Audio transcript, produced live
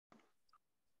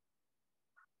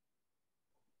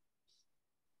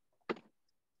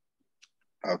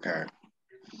Okay.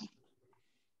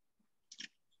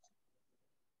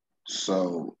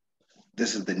 So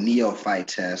this is the neophyte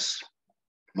test,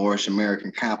 Moorish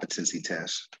American competency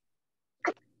test.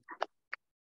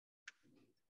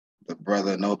 The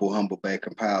brother Noble Humble Bay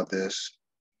compiled this,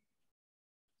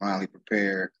 finally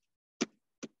prepared.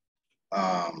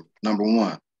 Number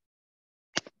one,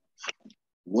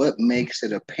 what makes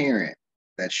it apparent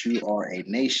that you are a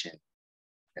nation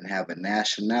and have a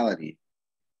nationality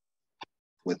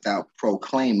without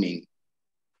proclaiming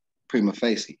prima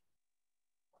facie?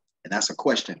 And that's a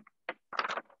question.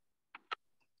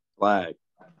 Flag.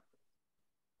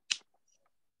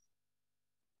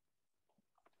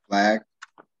 Flag.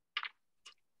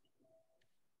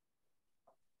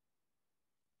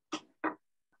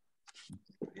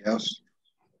 Anybody else?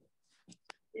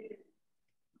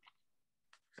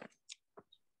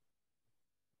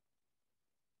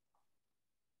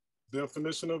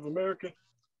 Definition of American.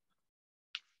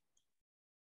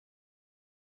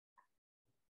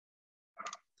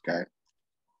 Okay.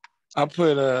 I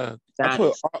put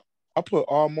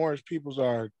all Moorish peoples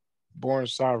are born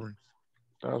sovereign.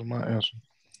 That was my answer.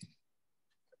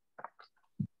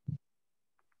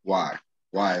 Why?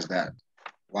 Why is that?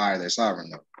 Why are they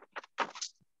sovereign though?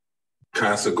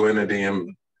 Consanguinity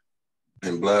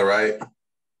and blood, right?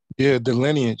 Yeah, the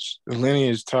lineage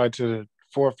tied to the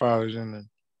forefathers and the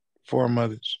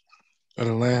foremothers of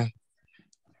the land.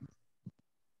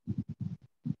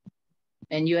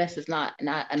 And U.S. is not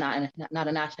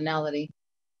a nationality.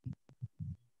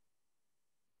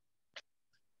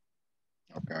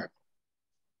 Okay.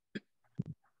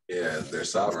 Yeah, their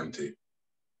sovereignty.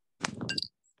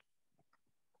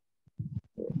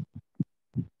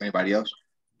 Anybody else?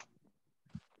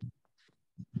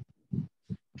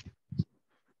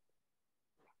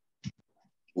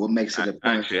 What makes it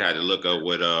I actually had to look up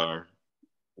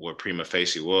what prima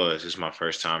facie was. This is my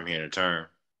first time hearing the term.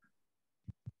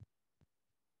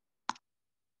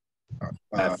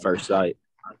 At first sight.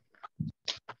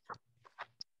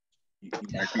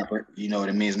 You know what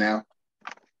it means now?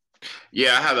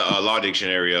 Yeah, I had a law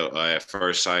dictionary at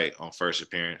first sight on first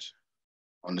appearance.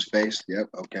 On the space? Yep.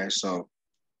 Okay. So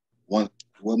what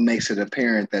makes it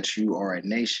apparent that you are a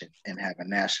nation and have a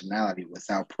nationality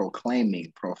without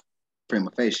proclaiming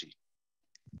prima facie?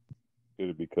 Could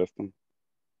it be custom?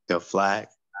 The flag.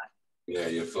 Yeah,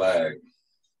 your flag.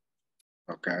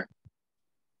 Okay.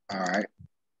 All right.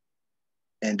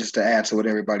 And just to add to what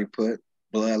everybody put,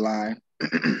 bloodline.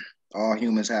 All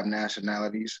humans have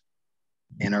nationalities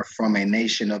and are from a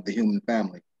nation of the human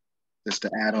family. Just to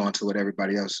add on to what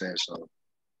everybody else said. So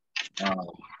I'm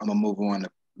gonna move on to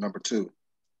number 2.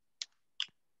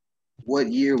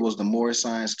 What year was the Moorish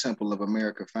Science Temple of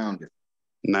America founded?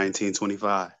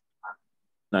 1925.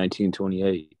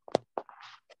 1928.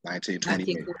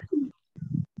 1928.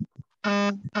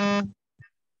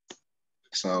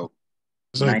 So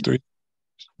 1928.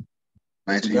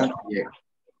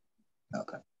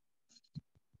 Okay.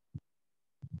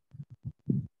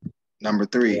 Number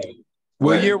 3.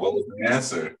 What year? What was the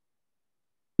answer?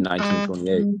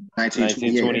 1928.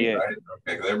 1928. Right? Okay,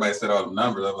 because everybody said all the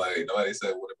numbers. I'm like, nobody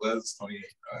said what it was. 28.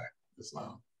 All right, that's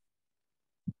long.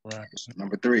 Right.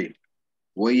 Number 3.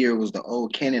 What year was the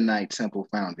Old Canaanite Temple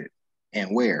founded,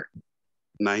 and where?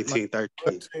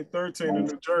 1913. 1913 in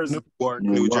New Jersey.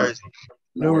 New Jersey.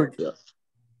 Newark. Yeah,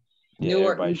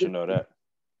 Newark. everybody should know that.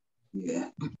 Yeah.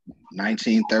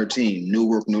 1913,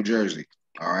 Newark, New Jersey.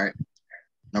 All right.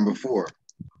 Number 4.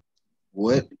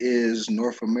 What is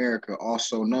North America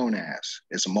also known as?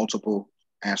 It's a multiple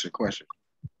answer question.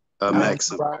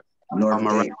 Mexico. North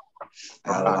Morocco.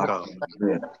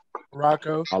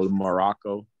 Morocco.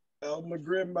 Morocco. El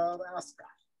Maghreb, Alaska.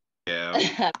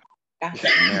 Yeah.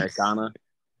 Americana.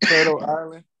 Turtle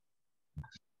Island.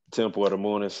 Temple of the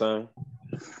Moon and Sun.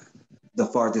 The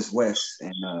farthest west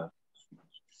and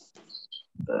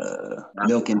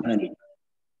milk and honey.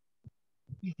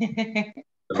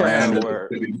 The land of the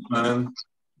city sun.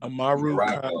 Amaru.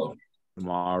 Morocco.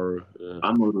 Amaru. Yeah.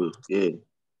 Amaru. Yeah.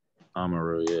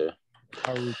 Amaru. Yeah.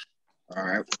 Amaru. All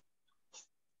right.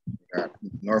 We got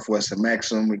Northwest of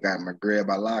Maxim. We got Maghreb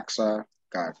Al-Aqsa.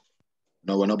 Got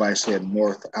nobody said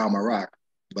North Al-Marak,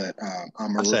 but I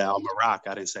said Al-Marak.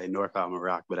 I didn't say North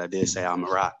Al-Marak, but I did say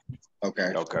Al-Marak.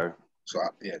 Okay. Okay. So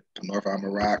yeah, North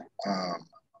Al-Marak.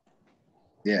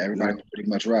 Yeah, everybody's pretty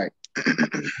much right.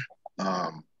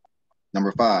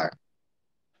 Number 5.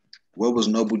 What was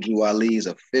Noble Jew Ali's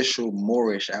official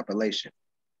Moorish appellation?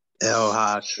 El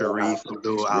Haj Sharif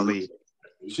Abdul Ali.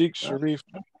 Sheikh Sharif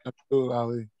Abdul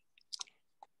Ali.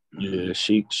 Yeah,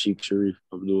 Sheikh Sharif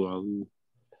Abdul Ali.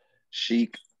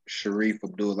 Sheikh Sharif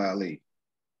Abdul Ali.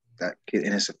 that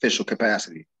in its official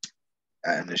capacity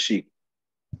in the Sheikh.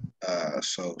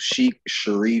 So Sheikh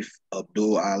Sharif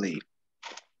Abdul Ali.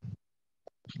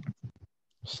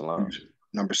 Salam.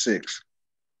 Number 6.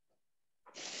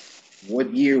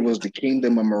 What year was the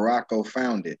Kingdom of Morocco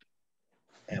founded,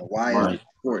 and why is it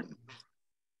important?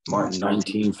 March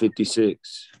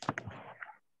 1956.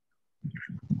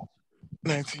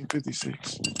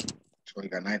 1956. So we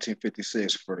got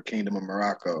 1956 for the Kingdom of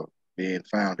Morocco being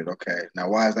founded. Okay, now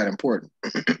why is that important?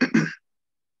 It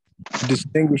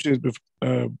distinguishes it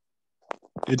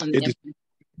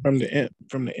from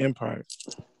the empire.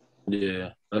 Yeah,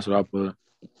 that's what I put.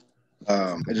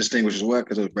 It distinguishes what?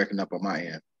 Because it was breaking up on my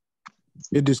end.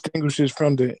 It distinguishes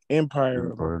from the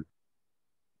empire.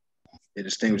 It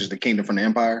distinguishes the kingdom from the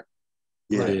empire?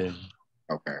 Yeah.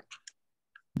 Okay.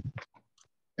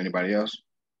 Anybody else?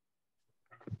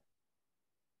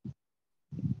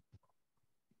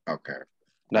 Okay.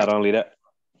 Not only that.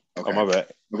 Okay. Oh, my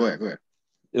bad. Go ahead.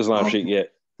 Islam Sheikh, yeah.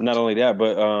 Not only that,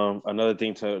 but another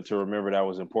thing to remember that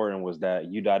was important was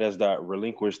that UDOT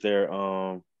relinquished their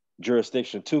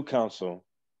jurisdiction to council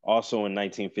also in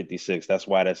 1956. That's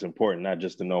why that's important, not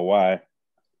just to know why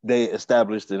they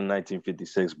established it in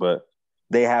 1956, but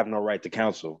they have no right to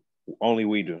council. Only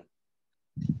we do.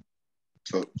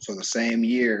 So the same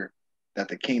year that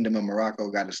the Kingdom of Morocco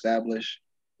got established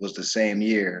was the same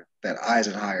year that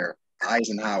Eisenhower,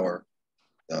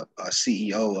 the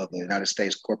CEO of the United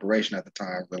States Corporation at the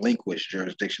time, relinquished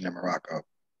jurisdiction in Morocco.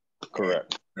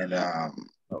 Correct. And the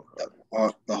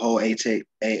whole AA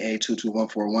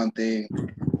 22141 thing,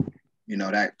 you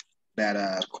know, that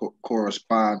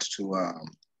corresponds to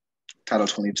Title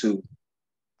 22,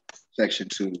 Section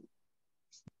 2,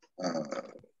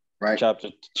 right?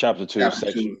 Chapter 2,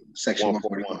 Section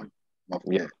 141.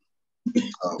 Yeah.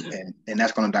 And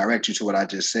that's going to direct you to what I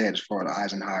just said as far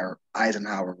as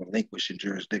Eisenhower relinquishing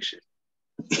jurisdiction,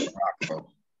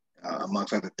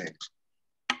 amongst other things.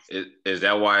 Is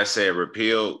that why I said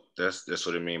repeal? That's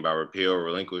what it mean by repeal,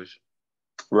 relinquish?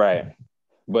 Right.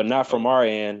 But not from our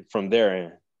end, from their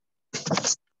end.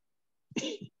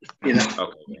 You know,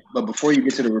 okay. But before you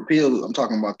get to the repeal, I'm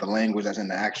talking about the language that's in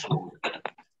the actual,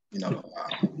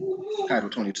 Title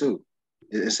 22.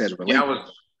 It says relinquish.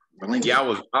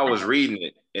 I was reading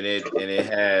it, and it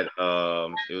had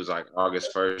it was like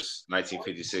August 1st,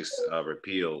 1956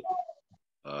 repealed.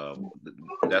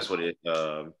 That's what it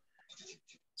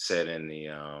said in the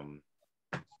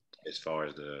as far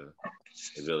as the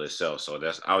bill itself. So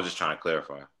I was just trying to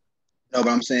clarify. No,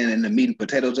 but I'm saying in the meat and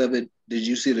potatoes of it, did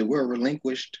you see the word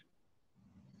relinquished?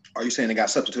 Or are you saying it got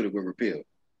substituted with repealed?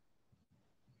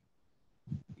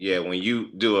 Yeah, when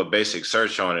you do a basic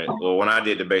search on it, well, when I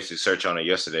did the basic search on it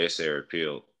yesterday, it said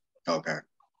repealed. Okay.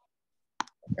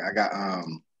 I got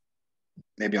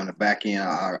maybe on the back end,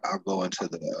 I'll go into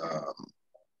the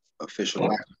official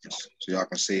documents so y'all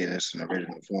can see it. It's in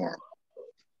original form.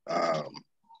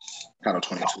 Title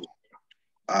 22.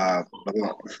 But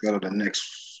let's go to the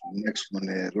next one.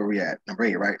 Is where we at? Number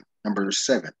 8, right? Number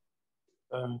 7.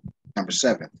 Number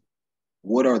 7.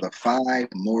 What are the 5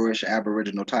 Moorish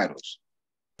Aboriginal titles?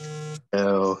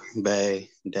 El, Bay,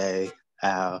 Day,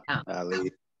 Al,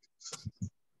 Ali.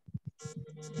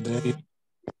 Day.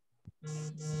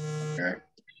 Okay.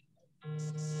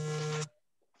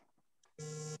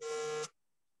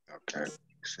 Okay.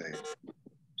 Say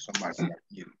somebody like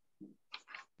you.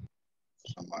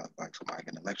 Somebody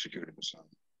getting electrocuted or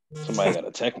something. Somebody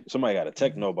got a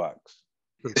techno box.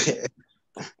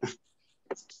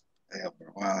 Yeah, for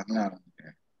a while now.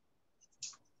 Okay.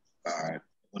 All right,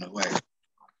 went away.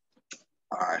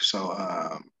 All right, so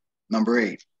number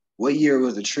 8. What year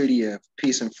was the Treaty of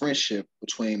Peace and Friendship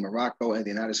between Morocco and the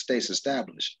United States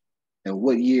established? And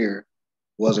what year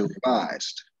was it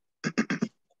revised?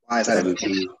 Why is that?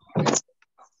 1786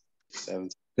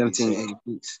 and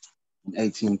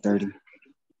 1830.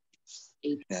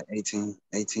 Yeah,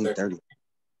 1830.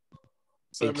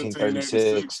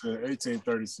 1786 and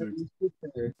 1836.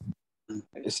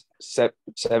 It's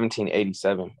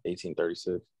 1787,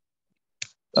 1836.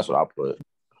 That's what I put.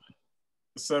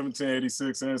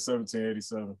 1786 and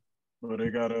 1787. But they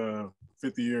got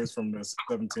 50 years from the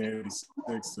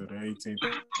 1786 to the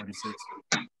 1836.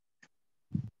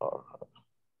 So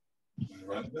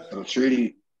the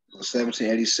treaty was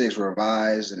 1786,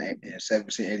 revised in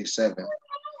 1787.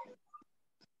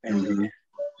 And,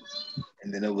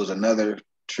 and then there was another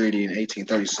treaty in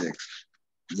 1836.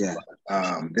 Yeah.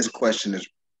 This question is,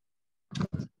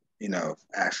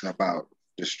 asking about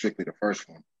just strictly the first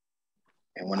one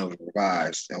and when it was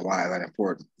revised and why is that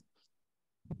important,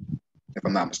 if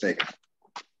I'm not mistaken.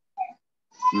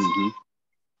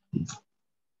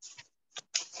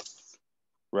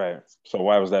 Right. So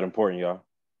why was that important, y'all?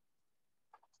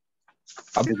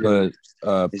 Because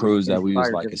proves that we was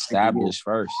Expires like every 50 years. established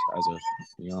first as a,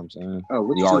 you know what I'm saying? Oh,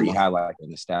 what We you already talking had like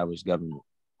an established government.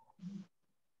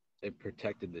 It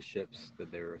protected the ships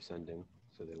that they were sending,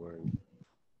 so they weren't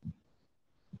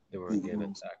getting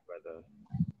attacked by the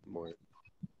more.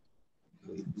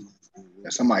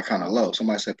 Somebody kind of low.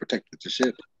 Somebody said protected the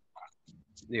ship.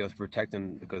 It was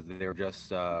protecting because they were just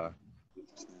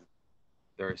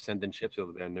they're sending ships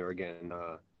over there and they were getting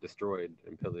destroyed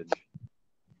and pillaged,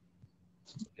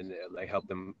 and it like helped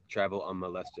them travel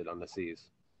unmolested on the seas.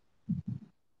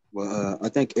 Well, I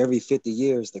think every 50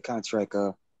 years the contract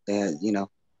that you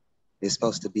know is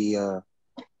supposed to be the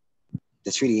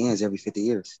treaty ends every 50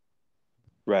 years.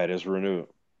 Right, it's renewed.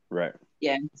 Right.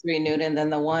 Yeah, it's renewed, and then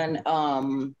the one,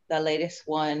 the latest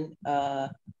one,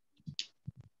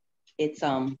 it's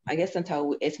I guess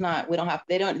until it's not, we don't have,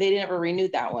 they never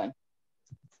renewed that one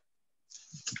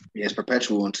Yeah, it's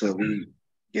perpetual until we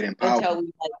get in power. until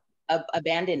we like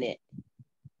abandon it.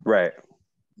 Right.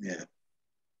 Yeah.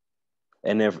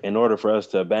 And if in order for us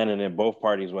to abandon it, both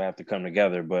parties will have to come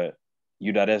together, but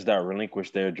UDOTS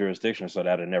relinquish their jurisdiction, so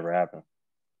that'll never happen.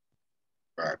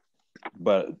 Right.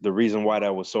 But the reason why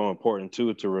that was so important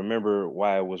too, to remember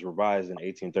why it was revised in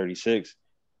 1836,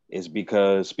 is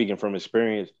because, speaking from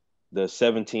experience, the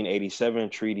 1787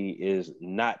 treaty is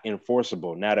not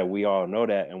enforceable. Now that we all know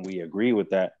that and we agree with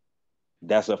that,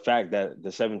 that's a fact that the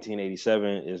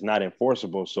 1787 is not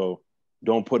enforceable. So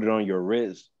don't put it on your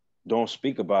wrist. Don't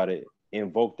speak about it.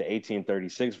 Invoke the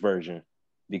 1836 version,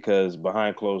 because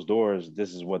behind closed doors,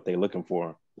 this is what they're looking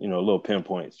for. You know, little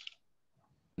pinpoints.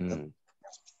 Mm.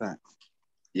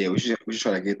 Yeah, we should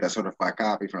try to get that certified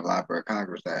copy from the Library of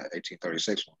Congress, that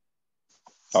 1836 one.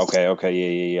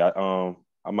 Okay, yeah.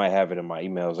 I might have it in my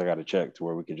emails. I got to check to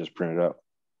where we can just print it up.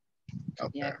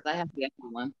 Okay. Yeah, because I have the other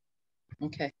one.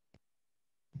 Okay.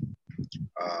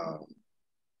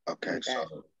 Okay,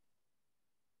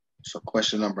 so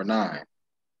question number 9.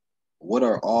 What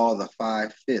are all the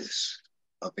 5/5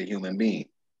 of a human being?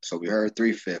 So we heard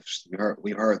 3/5.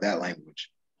 We heard that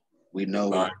language. We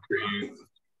know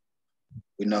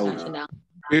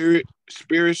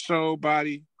Spirit, soul,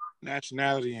 body,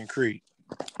 nationality, and creed.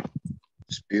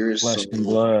 Spirit, Flesh soul, and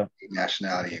blood.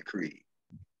 nationality, and creed.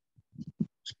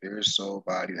 Spirit, soul,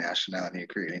 body, nationality, and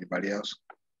creed. Anybody else?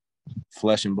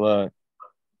 Flesh and blood.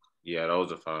 Yeah,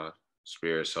 those are 5: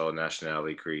 spirit, soul,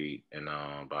 nationality, creed, and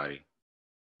body.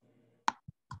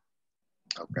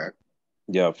 Okay.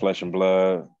 Yeah, flesh and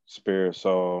blood, spirit,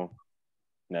 soul,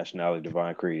 nationality,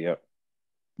 divine creed. Yep.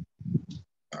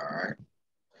 All right.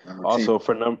 Also,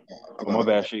 for number, my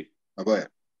bad sheet. Go ahead.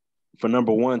 For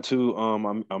number 1, too,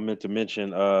 I meant to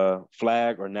mention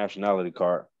flag or nationality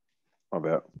card. My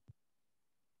bad.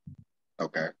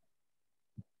 Okay.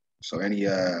 So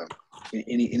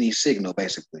any signal,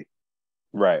 basically.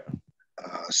 Right.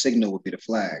 Signal would be the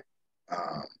flag.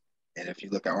 And if you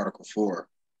look at Article 4,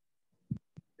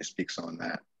 it speaks on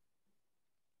that.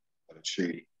 The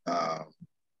treaty. All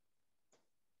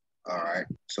right.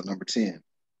 So number 10.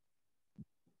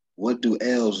 What do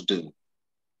L's do?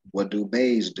 What do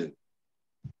Bays do?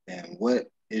 And what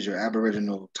is your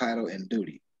Aboriginal title and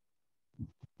duty?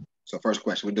 So first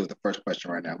question, we'll do the first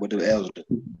question right now. What do L's do?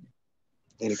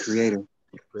 They're the creator,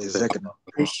 executive.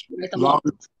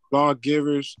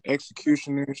 Lawgivers,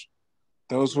 executioners,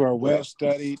 those who are well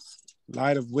studied,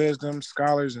 light of wisdom,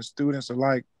 scholars and students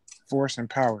alike, force and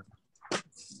power.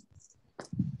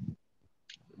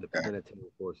 The planetary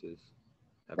forces.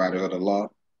 Writer of the law.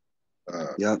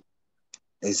 Yep.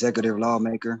 Executive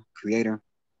lawmaker, creator,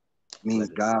 means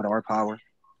God or power.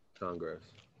 Congress.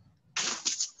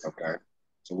 Okay.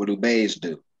 So what do Bays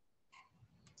do?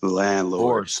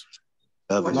 Landlords.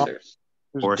 Governors.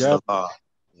 Force the law.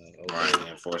 Right,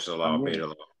 enforce the law, obey the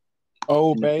law.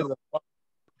 Obey the law.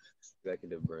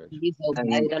 Executive branch.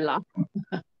 Obey the law.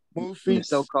 In the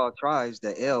so-called tribes,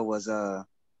 the L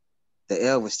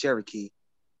was Cherokee,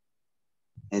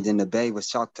 and then the Bay was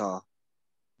Choctaw.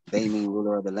 Bay mean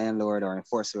ruler of the landlord or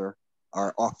enforcer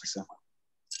or officer.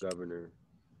 Governor.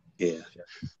 Yeah.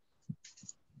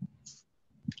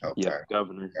 Okay. Yeah,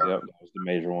 governor. Yep, that was the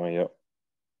major one. Yep.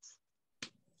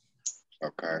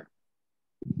 Okay.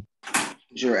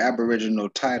 Is your Aboriginal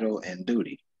title and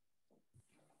duty?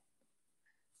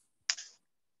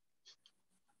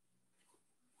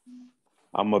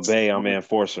 I'm a Bay. I'm an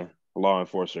enforcer, law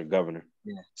enforcer, governor.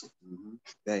 Yeah.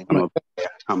 Bay.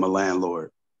 I'm a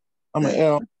landlord. I'm an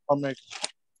L. I'll make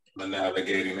I'm a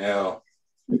navigating L.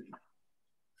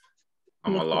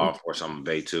 I'm a law enforcer. I'm a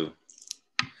Bay too.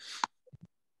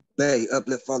 Bay,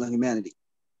 uplift fallen humanity.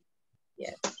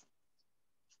 Yeah.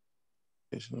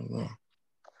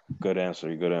 Good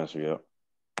answer. Good answer. Yep.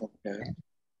 Okay.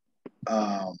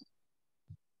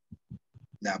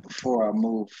 Now, before I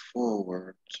move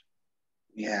forward,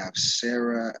 we have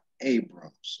Sarah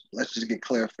Abrams. Let's just get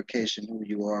clarification who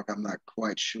you are. I'm not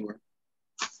quite sure.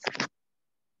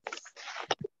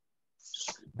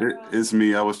 It's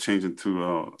me. I was changing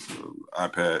to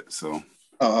iPad, so.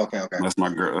 Oh, okay. That's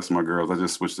my girl. That's my girls. I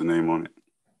just switched the name on it.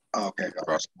 Oh, okay.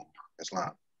 That's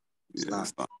Lime. Yeah,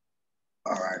 that's fine.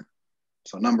 All right.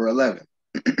 So number 11.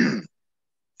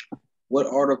 What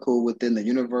article within the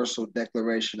Universal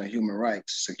Declaration of Human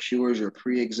Rights secures your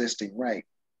pre-existing right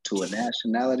to a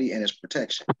nationality and its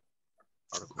protection?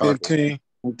 15. I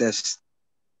think that's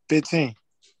 15.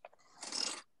 I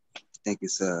think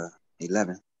it's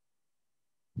 11.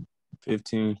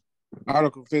 15.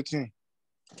 Article 15.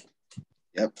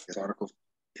 Yep, it's Article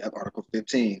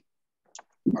 15.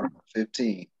 Article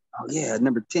 15. Oh yeah,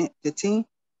 number 10, 15?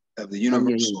 Of the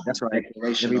Universal That's right.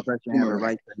 Declaration Every of person have a Human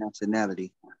right Rights. to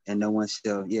nationality, and no one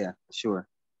shall. Yeah, sure.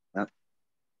 Yep.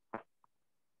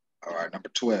 All right, number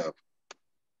 12.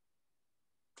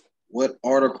 What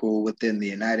article within the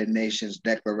United Nations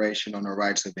Declaration on the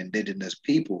Rights of Indigenous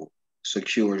People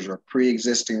secures your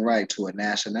pre-existing right to a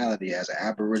nationality as an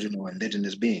Aboriginal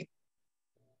Indigenous being?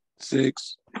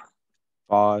 6.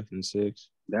 5 and 6.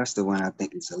 That's the one I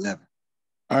think it's 11.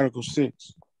 Article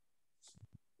 6.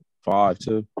 5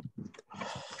 too.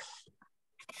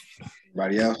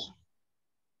 Anybody else?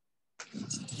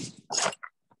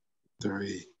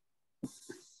 3.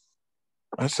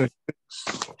 I said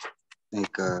 6. I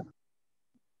think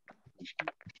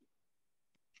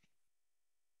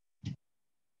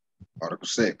Article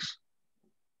 6.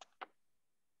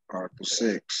 Article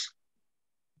 6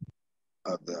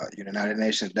 of the United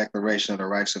Nations Declaration of the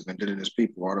Rights of Indigenous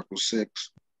People, Article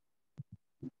 6,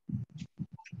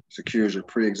 secures your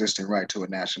pre-existing right to a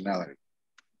nationality.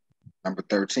 Number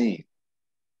 13,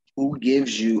 who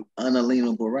gives you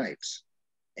unalienable rights?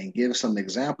 And give some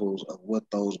examples of what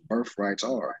those birthrights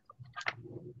are.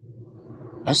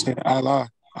 I said Allah.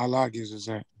 Allah gives us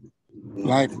that.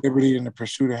 Life, liberty, and the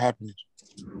pursuit of happiness.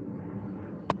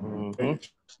 Mm-hmm.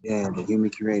 Yeah, the human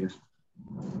creator.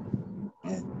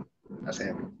 Yeah. That's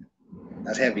heavy.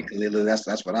 That's heavy, Kalilu.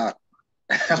 That's what I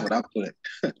put.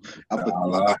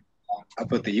 I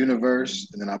put the universe,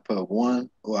 and then I put one.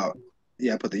 Well,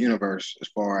 yeah, I put the universe as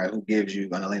far as who gives you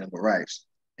unalienable rights.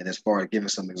 And as far as giving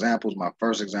some examples, my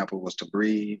first example was to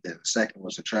breathe, and the second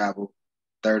was to travel,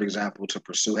 third example to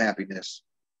pursue happiness,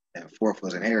 and fourth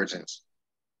was inheritance.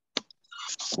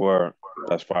 Word.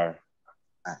 That's fire.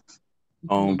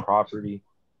 Own property.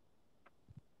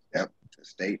 Yep.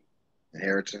 Estate,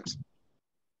 inheritance.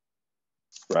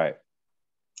 Right.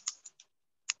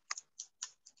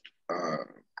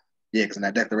 Yeah, because in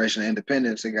that Declaration of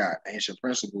Independence, it got ancient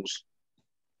principles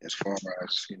as far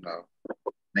as,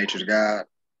 nature's God.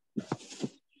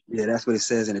 Yeah, that's what it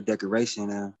says in the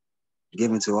Declaration,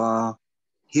 given to all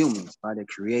humans by their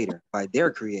creator.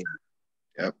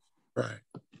 Yep. Right.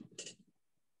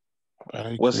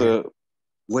 What's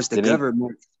the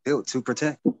government built to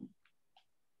protect?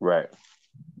 Right.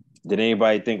 Did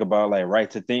anybody think about like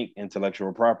right to think,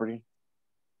 intellectual property?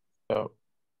 Oh.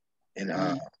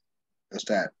 And what's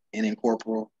that?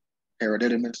 Incorporeal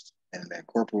paradiddimists, and then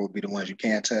corporal would be the ones you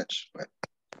can't touch, but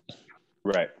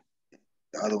right.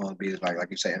 The other one would be like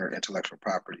you say, intellectual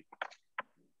property,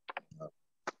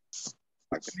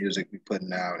 like the music we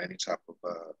putting out, any type of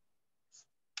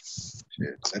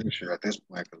literature at this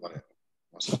point, because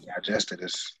once it's digested,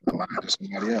 it's aligned to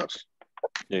somebody else.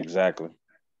 Exactly.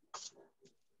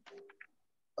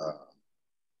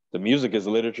 The music is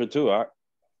literature too, all right?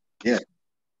 Yeah.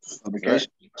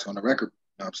 Publication. Right. It's on the record.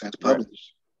 You know what I'm saying? It's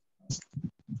published.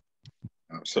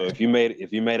 Right. So if you made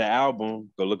an album,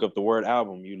 go look up the word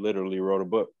album. You literally wrote a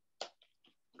book.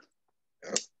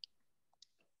 Yep.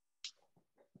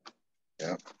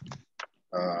 Yep.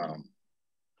 Let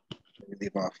me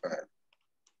leave off at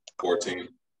 14.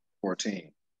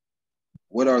 14.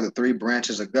 What are the three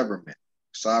branches of government,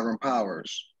 sovereign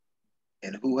powers,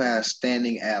 and who has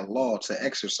standing at law to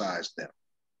exercise them?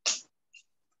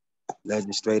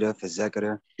 Legislative,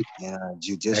 executive, and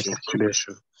judicial.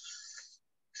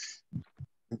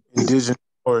 Indigenous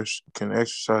powers can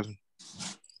exercise them.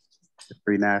 The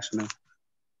free national.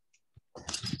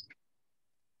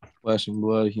 Flesh and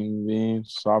blood, human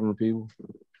beings, sovereign people.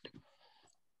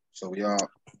 So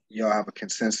y'all have a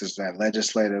consensus that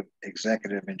legislative,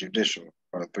 executive, and judicial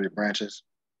are the three branches?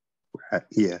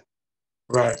 Yeah.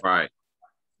 Right. Right.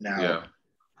 Now, yeah.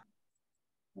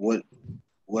 What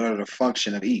are the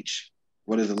function of each?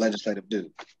 What does the legislative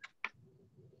do?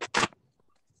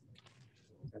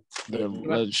 The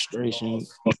legislation.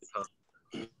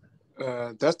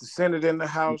 That's the Senate and the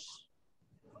House.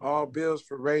 All bills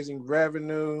for raising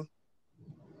revenue.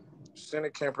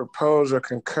 Senate can propose or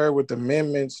concur with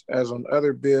amendments as on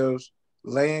other bills,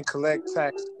 lay and collect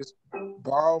taxes,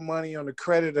 borrow money on the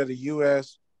credit of the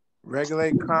U.S.,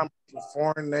 regulate commerce with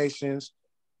foreign nations,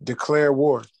 declare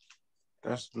war.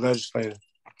 That's legislative.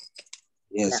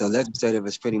 Yeah, so legislative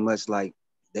is pretty much like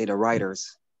they the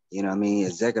writers. You know what I mean?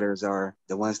 Executors are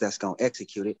the ones that's going to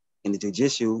execute it, and the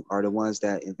judicial are the ones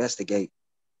that investigate.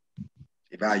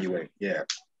 Evaluate, yeah.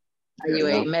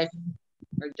 Evaluate, measure,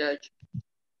 or judge.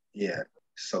 Yeah.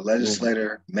 So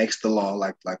legislator makes the law,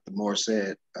 like the Moore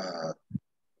said. The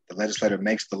legislator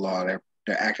makes the law. They're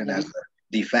acting as the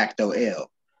de facto L,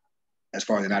 as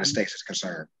far as the United States is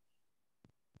concerned.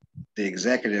 The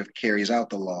executive carries out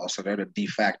the law, so they're the de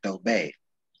facto Bay,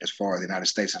 as far as the United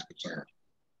States is concerned.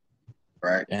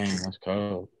 Right? Dang, that's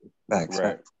cold.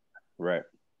 Right.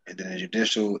 And then the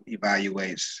judicial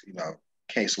evaluates,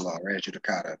 case law, res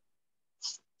judicata,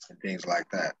 and things like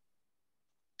that.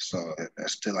 So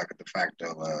that's still like a de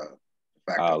facto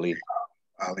Ali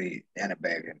and a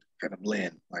bag and kind of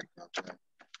blend, like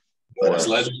What's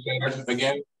legislator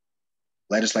again?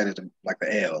 Legislative, like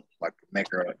the L, like the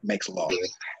maker makes law.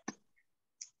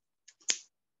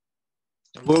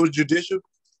 What was judicial?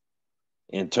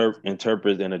 Interpret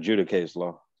and adjudicates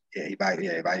law. Yeah,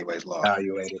 evaluates law.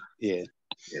 Evaluate it. Yeah.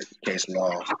 Case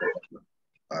law.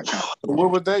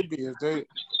 What would they be?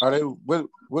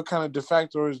 What kind of de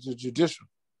facto is the judicial?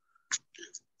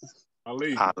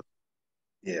 Ali.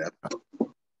 Yeah,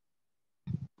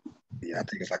 I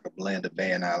think it's like a blend of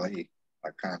Bay and Ali,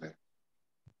 like kind of,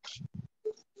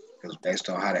 because based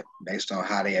on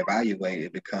how they evaluate,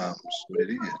 it becomes what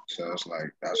it is. So it's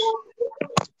like that's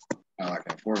kind of like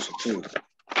enforcer too.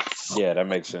 Yeah, that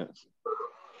makes sense.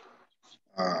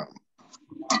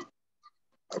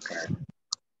 Okay.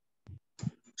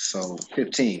 So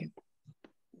 15.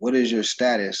 What is your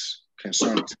status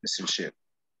concerning citizenship?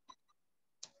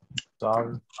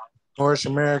 Sovereign. North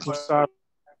American sovereign.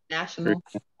 National.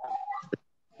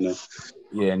 No.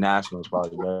 Yeah, national is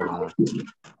probably better.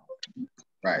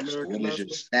 Right. So what is your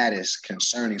status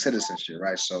concerning citizenship?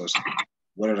 Right. So it's,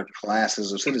 what are the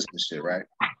classes of citizenship? Right.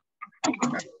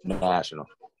 National.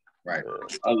 Right.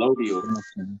 Allodial.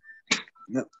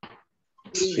 Yep.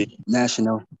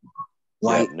 National.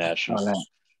 White. Yeah, national.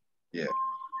 Yeah.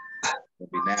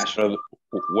 It'll be national.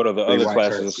 What are the other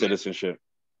classes of citizenship?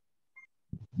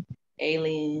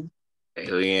 Alien.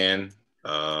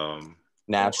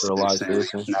 Naturalized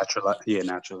citizen.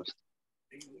 Natural.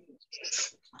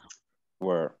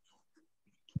 Where?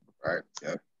 Right.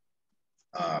 Yep.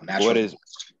 What is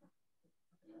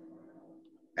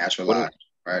naturalized?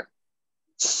 Right.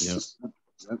 Yep.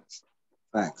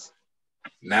 Facts.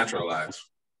 Naturalized.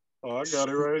 Oh, I got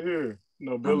it right here.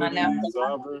 Nobility,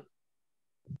 sovereign,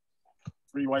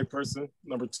 free white person.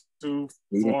 Number 2,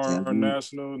 foreign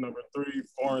national. Number 3,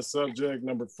 foreign subject.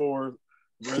 Number 4,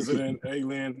 resident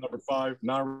alien. Number 5,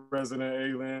 non-resident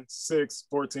alien. 6,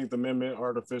 14th Amendment,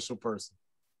 artificial person.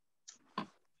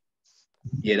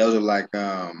 Yeah, those are like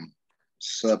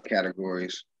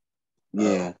subcategories.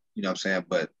 Yeah. You know what I'm saying?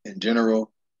 But in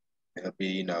general, it'll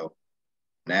be,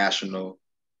 national,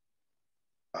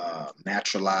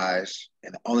 naturalized,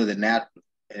 and only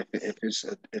if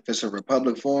it's a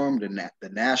republic form, then the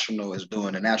national is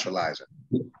doing the naturalizing,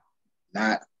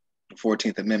 not the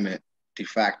 14th Amendment de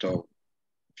facto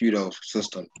feudal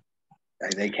system.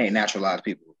 They can't naturalize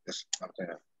people. That's what I'm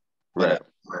saying. But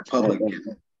a republic,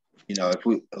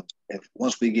 if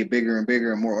once we get bigger and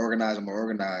bigger and more organized,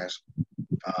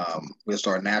 we'll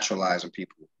start naturalizing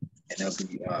people, and there'll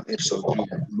be ipso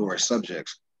more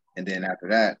subjects, and then after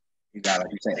that, you got,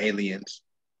 like you said, aliens,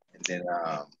 and then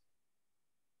I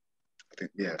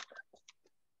think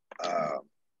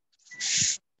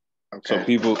okay. So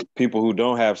people who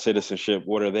don't have citizenship,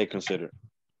 what are they considered?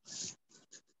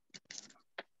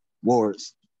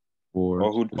 Wards. Or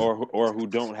who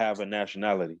don't have a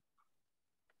nationality.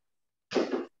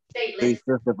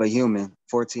 3/5 of a human,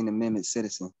 14th Amendment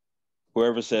citizen.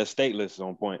 Whoever says stateless is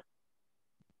on point.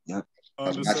 Yep.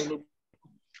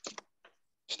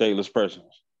 Stateless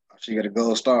persons. She got a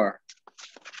gold star.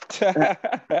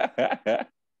 The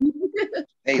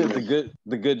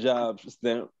good job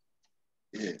stamp.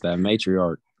 Yeah. That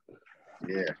matriarch.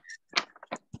 Yeah.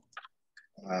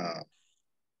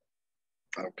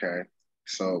 Okay.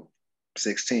 So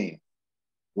 16.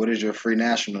 What is your free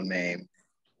national name,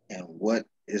 and what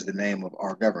is the name of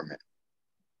our government?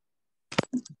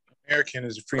 American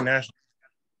is a free national.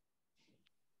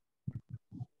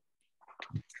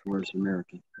 Where's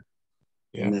American?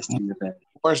 Yeah.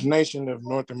 First nation of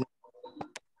North America.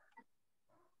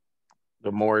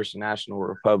 The Moorish National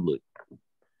Republic.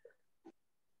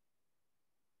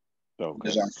 What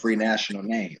is our free national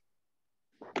name?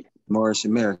 Moorish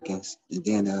Americans. And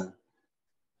then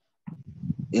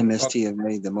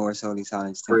MSTFA, the Moorish Holy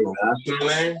Silence Temple. National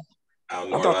name? I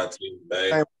don't know what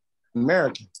I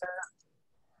American.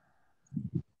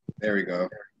 There we go.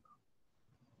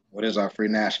 What is our free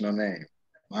national name?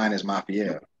 Mine is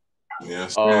Mafiel.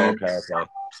 Yes. Oh, man. okay.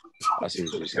 I see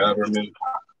what you're saying. Government.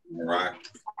 Right.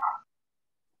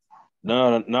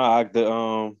 No.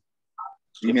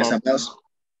 You mean something else?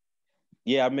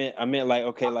 Yeah, I meant like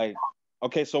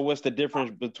okay. So what's the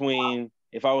difference between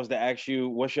if I was to ask you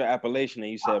what's your appellation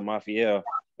and you said Mafiel,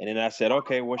 and then I said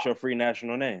okay, what's your free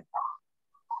national name?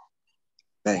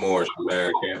 Moorish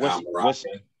American.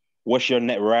 What's your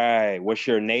right? What's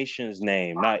your nation's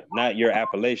name? Not your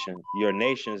appellation. Your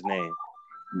nation's name.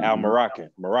 Al Moroccan.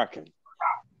 Okay.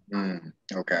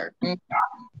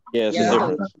 Yeah, it's a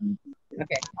difference.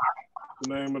 Okay.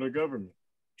 The name of the government.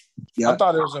 Yeah, I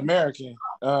thought it was American.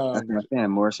 That's what I'm saying,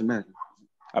 Moorish American.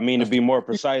 I mean, to be more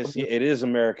precise, it is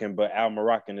American, but Al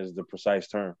Moroccan is the precise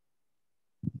term.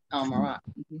 Al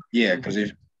Morocco. Yeah, because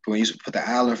when you put the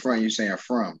Al in front, you're saying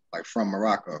from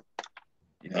Morocco.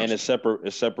 You know, and it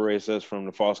separates us from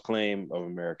the false claim of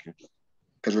American.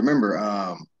 Because remember,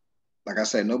 like I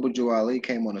said, Noble Jew Ali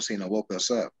came on the scene and woke us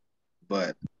up.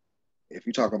 But if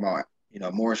you talk about,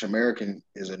 Moorish American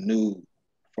is a new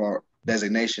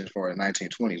designation for the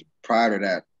 1920s. Prior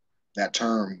to that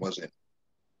term wasn't,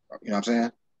 you know what I'm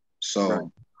saying? So right.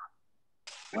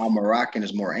 Al Moroccan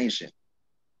is more ancient.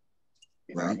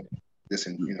 You know right. what I mean? This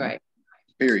in right.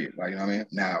 period. Like, you know what I mean?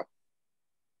 Now,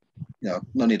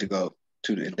 no need to go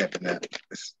too in depth in that.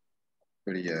 It's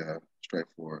pretty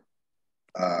straightforward.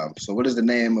 So what is the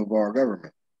name of our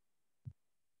government?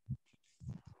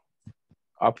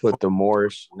 I put the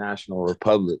Moorish National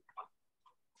Republic.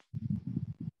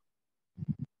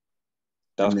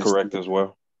 That's correct as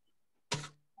well.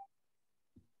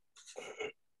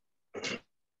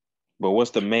 But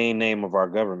what's the main name of our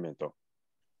government, though?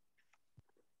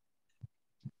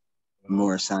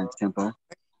 Moorish Science Temple.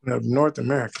 No, North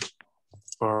America.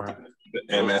 Or the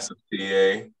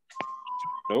MSTA.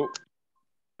 Nope.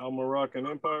 Al Moroccan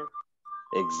Empire.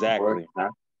 Exactly. There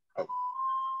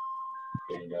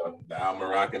you go. The Al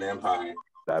Moroccan Empire.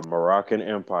 That Moroccan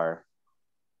Empire.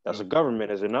 That's a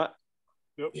government, is it not?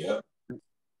 Yep.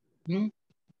 Mm-hmm.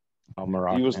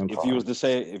 If you was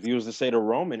to say the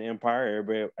Roman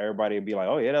Empire, everybody would be like,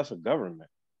 oh yeah, that's a government.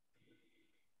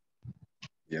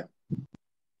 Yeah.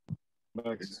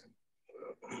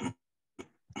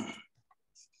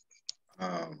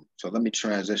 So let me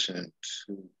transition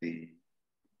to the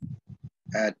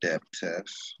adept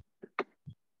test.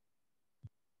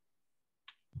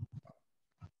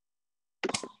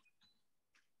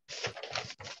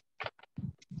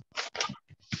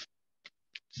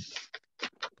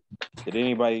 Did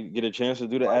anybody get a chance to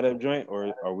do the adept joint,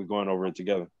 or are we going over it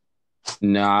together?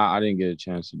 Nah, I didn't get a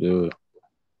chance to do it.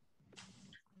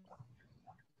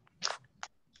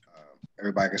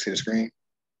 Everybody can see the screen?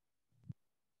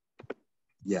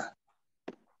 Yeah.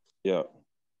 Yeah.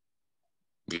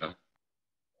 Yeah.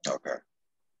 Okay.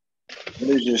 What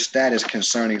is your status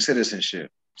concerning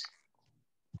citizenship?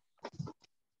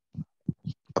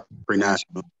 Free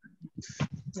national.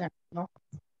 National.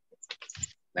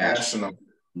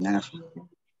 National.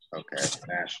 Okay.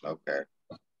 National. Okay.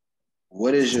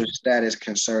 What is your status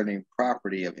concerning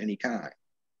property of any kind?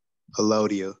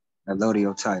 Allodial.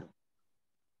 Allodial title.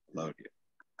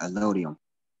 Allodium.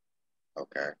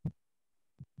 Okay.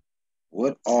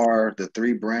 What are the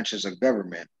three branches of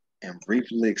government, and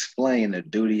briefly explain the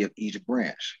duty of each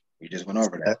branch? We just went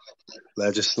over that.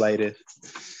 Legislative,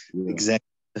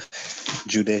 executive,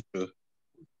 judicial.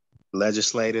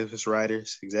 Legislative is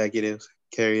writers, executives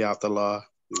carry out the law,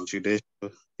 and judicial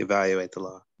evaluate the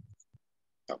law.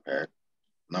 Okay.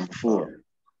 Number 4.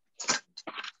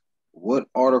 What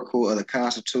article of the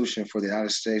Constitution for the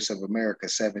United States of America,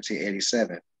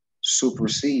 1787,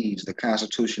 supersedes the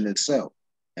Constitution itself?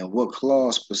 And what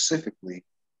clause specifically,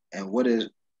 and what is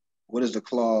the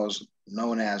clause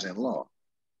known as in law?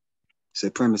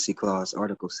 Supremacy Clause,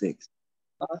 Article 6.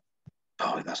 Oh,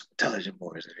 we got some intelligent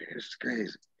boys in here. This is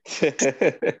crazy.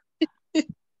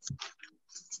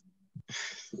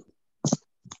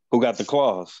 Who got the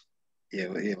clause? Yeah,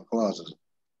 what clauses?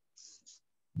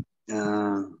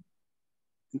 I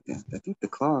think the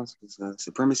clause was a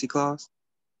Supremacy Clause.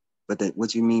 But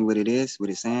what you mean what it is, what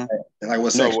it's saying? Like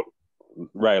what section?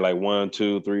 Right, like 1,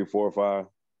 2, 3, 4, 5.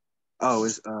 Oh,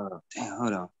 it's damn,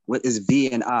 hold on. What is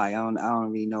V and I? I don't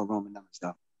really know Roman numbers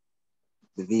stuff.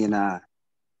 The V and I.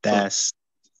 That's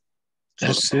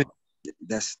it.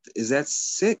 Is that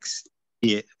 6?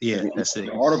 Yeah, that's it.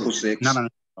 Article 6. No.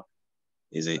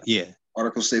 Is it? Yeah.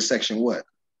 Article 6, section what?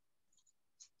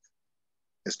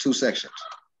 It's 2 sections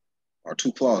or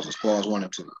 2 clauses, clause 1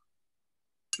 and 2.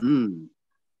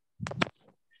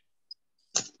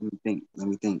 Let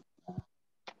me think.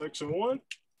 Section 1?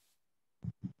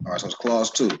 All right, so it's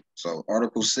clause 2. So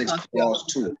Article 6, clause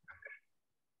 2.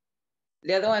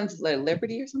 The other one's like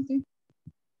liberty or something?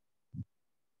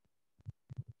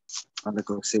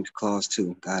 Article 6, clause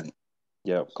 2. Got it.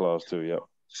 Yep, clause 2, yep.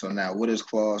 So now what is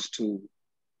clause 2?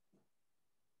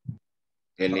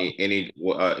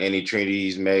 Any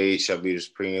treaties made shall be the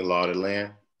supreme law of the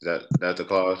land. Is that the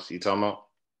clause you talking about?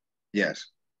 Yes.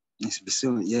 It's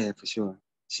pursuant, yeah, for sure.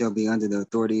 Shall be under the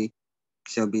authority,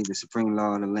 shall be the supreme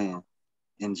law of the land,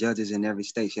 and judges in every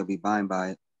state shall be bound by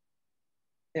it.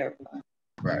 Yeah.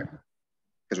 Right.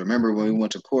 Because remember when we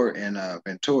went to court in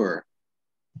Ventura,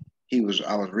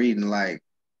 I was reading like,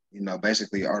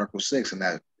 basically Article 6, and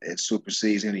that it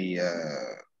supersedes any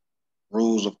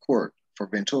rules of court for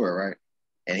Ventura, right?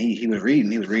 And he was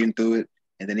reading through it,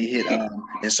 and then he hit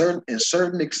in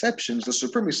certain exceptions the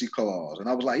supremacy clause, and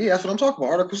I was like, yeah, that's what I'm talking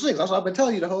about, Article 6. That's what I've been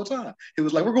telling you the whole time. He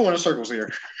was like, we're going in circles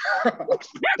here.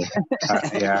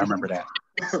 Yeah, I remember that.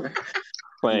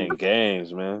 Playing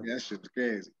games, man. Yeah, that shit was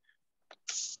crazy.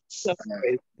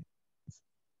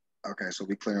 Okay, so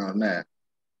we clear on that.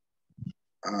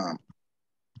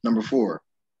 Number 4,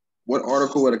 what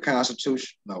article of the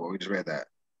Constitution? No, we just read that.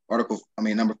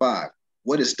 Number 5.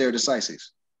 What is stare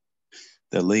decisis?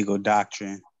 The legal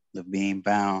doctrine of being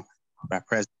bound by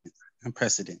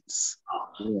precedents.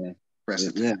 Yeah.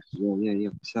 Precedents. Yeah,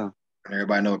 for sure. And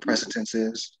everybody know what precedents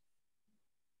is?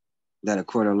 That a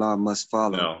court of law must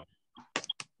follow No.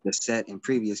 the set in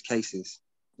previous cases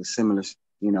with similar,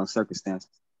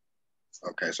 circumstances.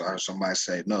 Okay, so I heard somebody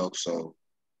say no. So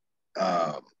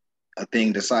a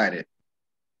thing decided.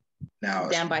 Now,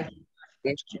 Stand by.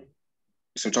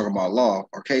 so we're talking about law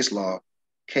or case law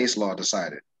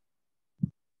decided.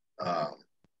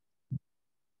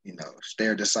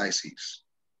 Stare decisis.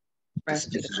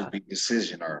 This would be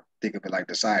decision, or think of it like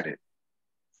decided,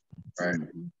 right?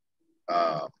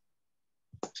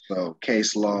 So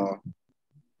case law,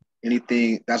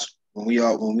 anything that's when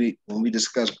we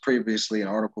discussed previously in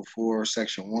Article 4,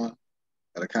 Section 1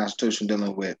 of the Constitution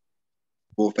dealing with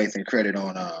full faith and credit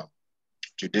on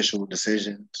judicial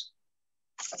decisions,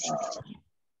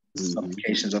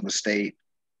 supplications of the state,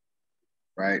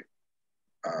 right?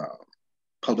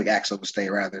 Public acts of the state,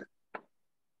 rather.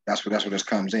 That's where this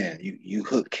comes in. You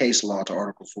hook case law to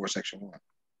Article 4, Section 1.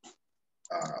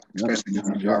 Especially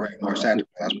if you already know statute,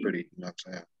 that's pretty, you know what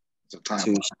I'm saying? It's a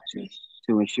time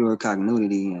to ensure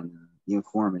continuity and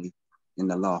uniformity in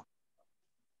the law.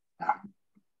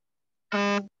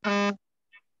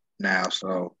 Now,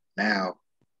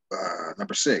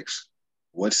 number 6,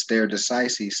 what stare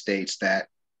decisis states that,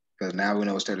 because now we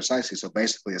know what stare decisis, so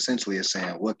basically, essentially it's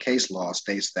saying what case law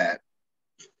states that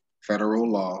federal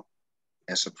law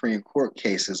and Supreme Court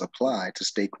cases apply to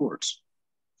state courts.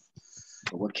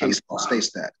 So what case law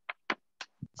states that?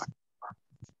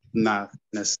 Not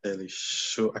necessarily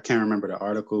sure. I can't remember the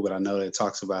article, but I know that it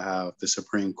talks about how the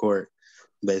Supreme Court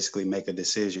basically make a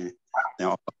decision.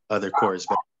 Now, other courts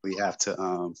basically have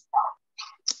to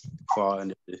fall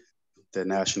under the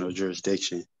national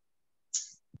jurisdiction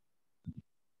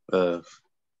of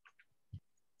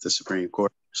the Supreme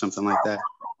Court, something like that.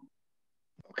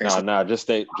 Okay, just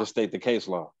state the case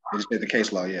law. Just state the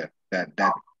case law, yeah. The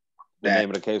name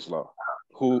of the case law.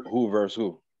 Who versus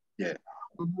who? Yeah.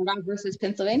 Versus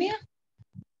Pennsylvania.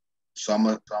 So I'm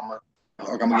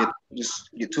gonna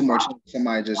get 2 more.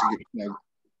 Somebody just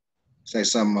say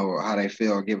something or how they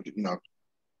feel, or give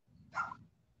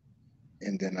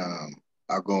and then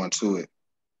I'll go into it.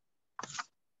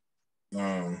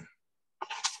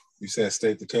 You said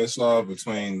state the case law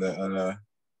between the.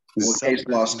 What case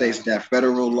law states that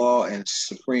federal law and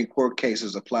Supreme Court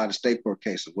cases apply to state court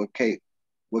cases? What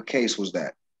case was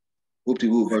that?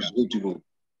 Whoop-de-whoop versus whoop-de-whoop.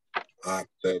 I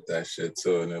felt that shit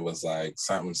too, and it was like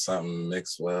something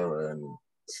Maxwell and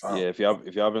something. Yeah, if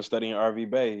y'all been studying R.V.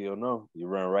 Bay, you'll know. You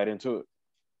run right into it.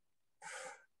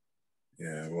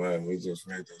 Yeah, well, we just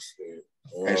read this shit.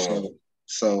 Okay,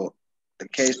 so the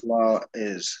case law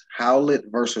is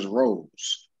Howlett versus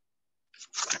Rose.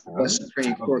 A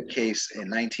Supreme Court case in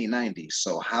 1990.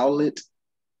 So Howlett,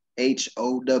 Howlett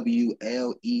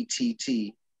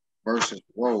versus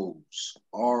Rose,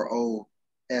 Rose,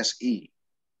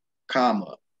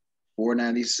 comma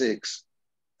 496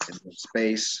 in the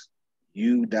space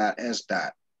U.S.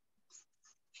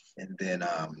 and then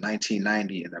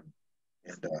 1990 in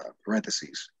the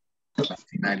parentheses.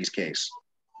 1990s case.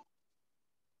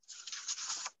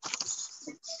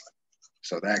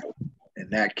 So that in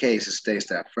that case, it states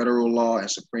that federal law and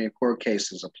Supreme Court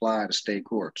cases apply to state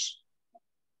courts.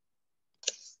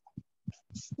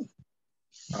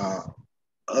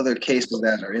 Other cases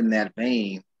that are in that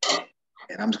vein,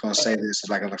 and I'm just going to say this,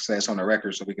 like I said, it's on the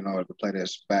record, so we can always play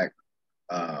this back.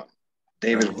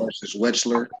 Davis versus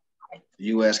Wechsler,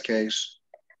 U.S. case,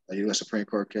 a U.S. Supreme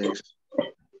Court case.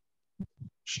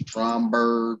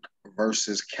 Stromberg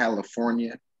versus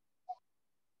California,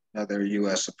 another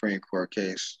U.S. Supreme Court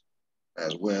case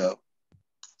as well.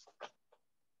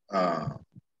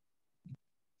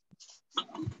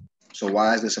 So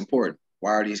why is this important?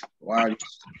 Why is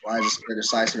this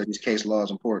decisive of these case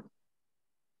laws important?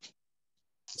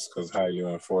 It's because how you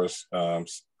enforce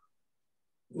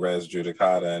res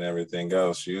judicata and everything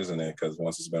else using it, because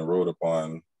once it's been ruled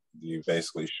upon, you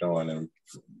basically showing and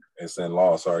it's in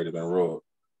law, it's already been ruled.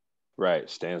 Right,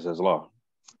 stands as law.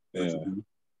 Yeah. It's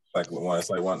like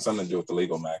something to do with the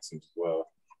legal maxims as well.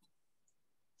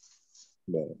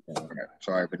 But, okay.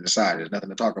 So I've been decided. There's nothing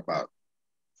to talk about.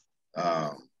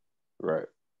 Right.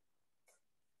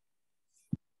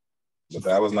 But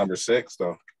that was number 6,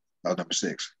 though. That was number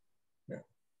 6. Yeah.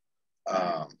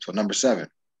 So number 7.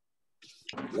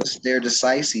 What stare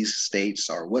decisis states,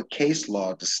 or what case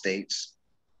law states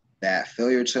that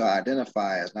failure to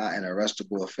identify is not an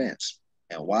arrestable offense,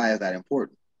 and why is that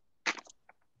important?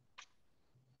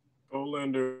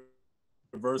 Olander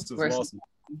versus Lawson.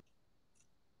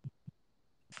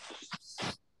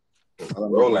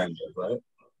 Rolander, right?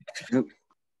 Yep.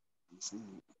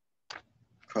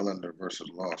 Olander versus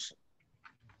Lawson.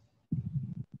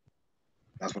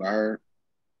 That's what I heard.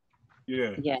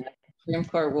 Yeah. Yeah. Supreme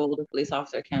Court ruled a police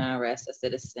officer cannot arrest a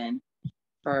citizen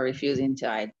for refusing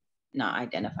to not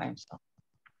identify himself.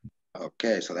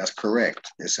 Okay, so that's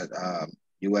correct. It's a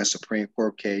U.S. Supreme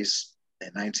Court case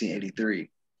in 1983.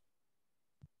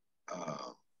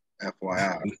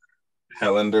 FYI.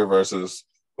 Helander versus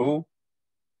who?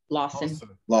 Lawson.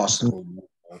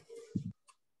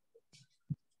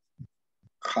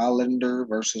 Colander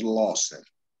versus Lawson.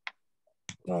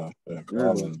 Oh, yeah,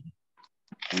 Colander.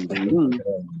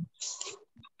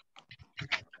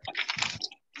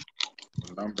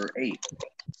 Number 8.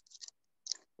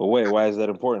 But wait, why is that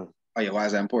important? Oh yeah, why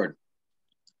is that important?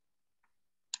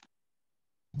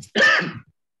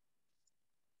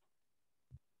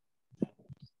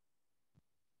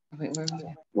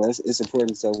 Well, it's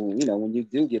important. So when you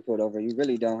do get pulled over, you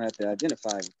really don't have to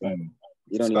identify anything.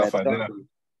 You don't even have to talk to them.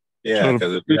 Yeah,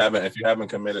 because if you haven't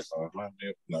committed,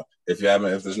 if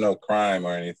there's no crime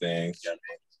or anything,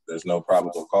 there's no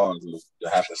probable cause. You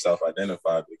have to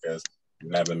self-identify because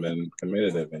you haven't been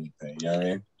committed of anything. You know what I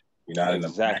mean? You're not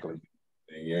exactly.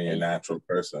 You're your natural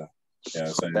person. You know what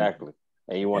I'm saying? Exactly.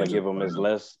 And you want to give them as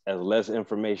less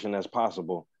information as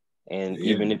possible. And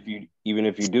even if you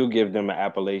do give them an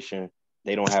appellation,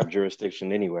 they don't have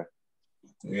jurisdiction anywhere.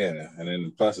 Yeah, and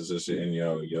then plus it's just in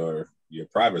your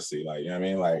privacy. Like, you know what I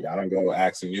mean? Like, I don't go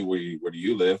asking you where do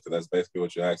you live, because that's basically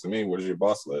what you're asking me. Where does your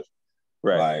boss live?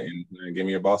 Right. Like, and give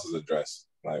me your boss's address.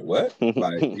 Like, what?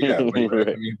 Like, yeah, what do you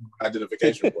right. Need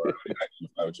identification for? I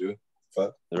identify with you.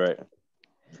 Fuck. Right.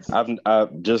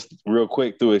 I've just real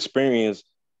quick through experience,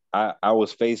 I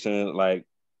was facing like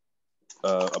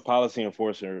a policy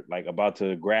enforcer like about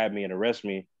to grab me and arrest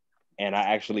me, and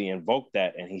I actually invoked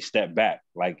that, and he stepped back.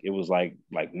 Like it was like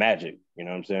magic. You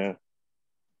know what I'm saying?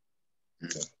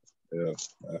 Yeah, you know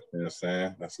what I'm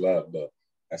saying? That's love, but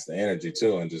that's the energy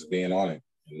too, and just being on it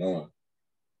and knowing.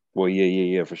 Well,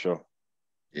 yeah, for sure.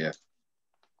 Yeah.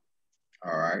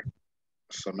 All right.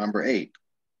 So number 8.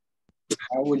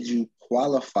 How would you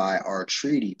qualify our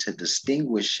treaty to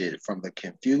distinguish it from the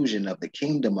confusion of the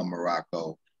Kingdom of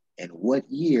Morocco? And what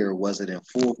year was it in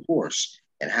full force?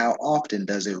 And how often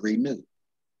does it renew?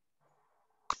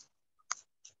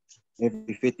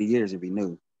 Every 50 years it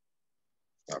renewed.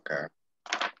 Okay.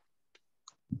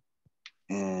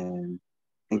 And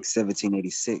I think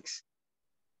 1786.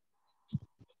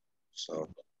 So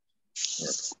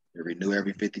you renew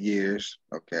every 50 years.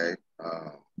 Okay.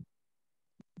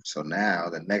 So now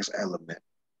the next element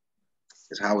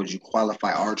is how would you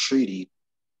qualify our treaty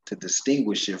to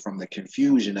distinguish it from the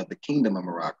confusion of the Kingdom of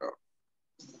Morocco?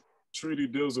 Treaty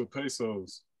deals with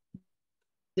pesos.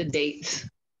 The dates.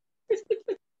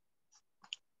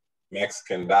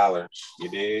 Mexican dollars.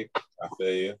 You dig? I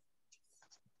feel you.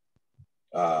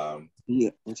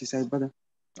 Yeah, what you say, brother?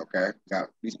 Okay.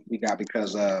 We got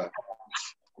because the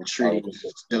treaty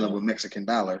is dealing with Mexican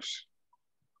dollars,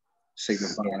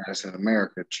 signifying that's an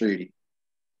America treaty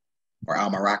or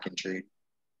Al-Moroccan treaty.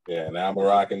 Yeah, an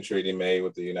Al-Moroccan treaty made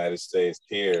with the United States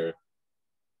here,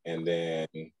 and then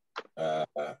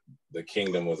the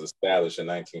kingdom was established in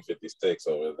 1956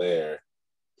 over there,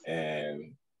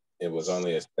 and it was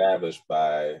only established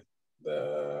by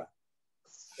the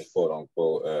quote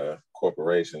unquote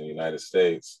corporation, the United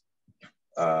States.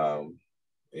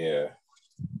 Yeah.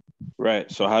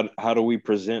 Right. So how do we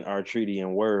present our treaty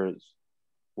in words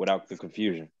without the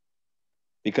confusion?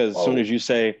 Because as soon as you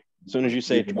say,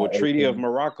 well, Treaty of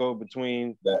Morocco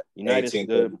between the United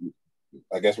States.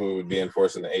 I guess we would be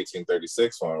enforcing the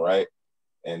 1836 one, right?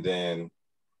 And then,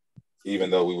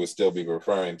 even though we would still be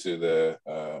referring to the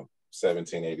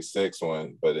 1786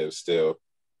 one, but it was still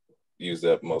used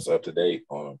up most up to date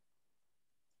on them.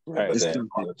 Right.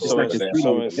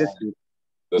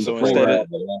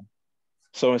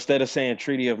 So instead of saying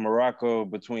Treaty of Morocco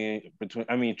Treaty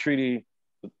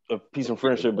of Peace and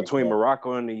Friendship between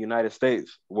Morocco and the United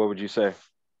States, what would you say?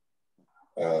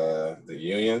 The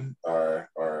Union or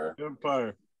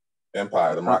Empire,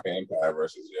 the Moroccan Empire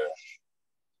versus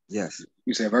Yes.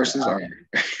 You say versus? Or...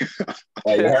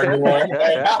 Hey, you heard me, man.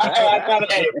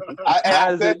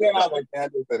 I said that. I was like,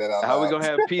 can't say that. How we gonna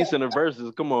have peace in the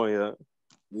verses? Come on, yeah.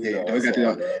 Yeah, we got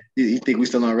to. You think we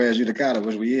still on res judicata,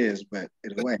 which we is, but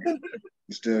in a way, we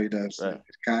still, it's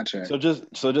contract. So just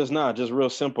real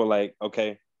simple, like,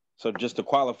 okay. So just to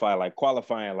qualify, like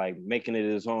qualifying, like making it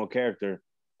his own character,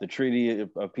 the Treaty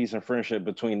of Peace and Friendship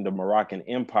between the Moroccan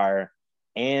Empire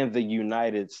and the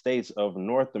United States of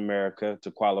North America,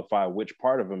 to qualify which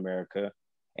part of America,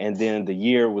 and then the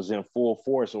year was in full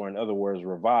force, or in other words,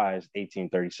 revised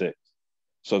 1836.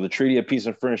 So the Treaty of Peace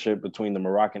and Friendship between the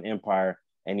Moroccan Empire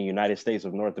and the United States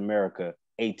of North America,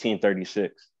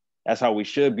 1836. That's how we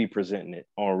should be presenting it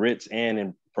on writs and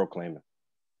in proclaiming.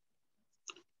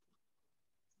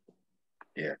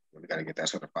 Yeah, we gotta get that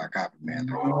certified copy, man.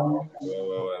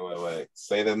 Wait.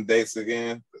 Say them dates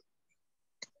again.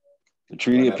 The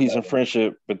Treaty of Peace and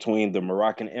Friendship between the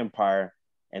Moroccan Empire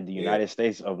and the United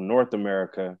States of North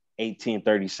America,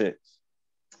 1836.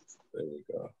 There we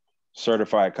go.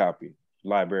 Certified copy.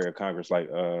 Library of Congress, like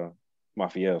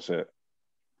Mafiel said.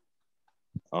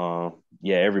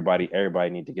 Yeah, everybody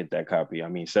need to get that copy. I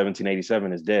mean,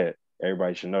 1787 is dead.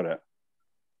 Everybody should know that.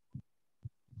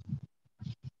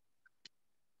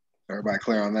 Everybody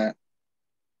clear on that?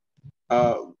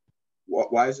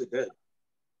 Why is it dead?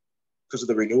 Because of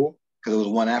the renewal? Because it was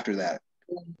one after that.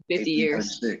 50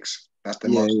 years. That's the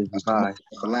most. That's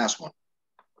the last one.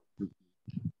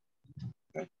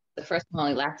 The first one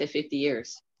only lasted 50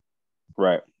 years.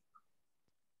 Right.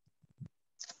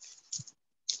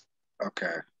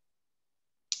 Okay.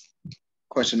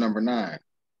 Question number 9.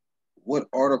 What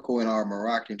article in our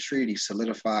Moroccan treaty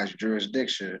solidifies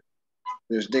jurisdiction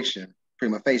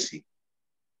prima facie,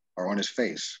 or on its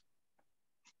face?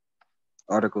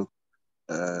 Article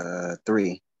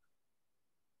 3.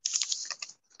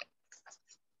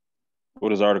 What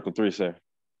does Article 3 say?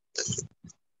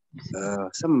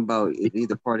 Something about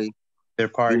either party. Their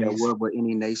parties. War with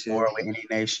any nation. War with any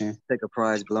nation. Take a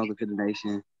prize belonging to the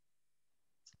nation.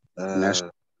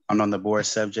 On the board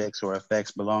subjects or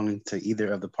effects belonging to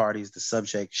either of the parties, the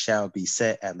subject shall be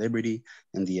set at liberty,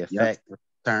 and the effect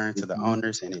returned to the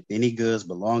owners. And if any goods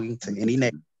belonging to any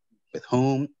nation with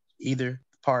whom either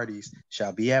parties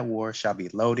shall be at war shall be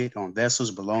loaded on vessels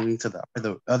belonging to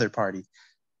the other party,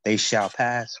 they shall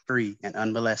pass free and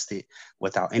unmolested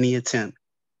without any attempt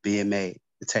being made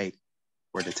to take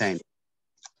or detain it.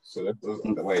 So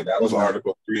that was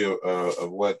Article 3 of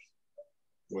what?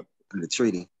 The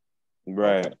treaty.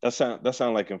 Right. That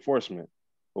sound like enforcement.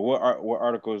 But what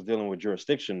article is dealing with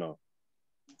jurisdiction though?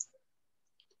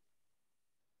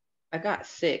 I got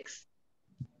 6.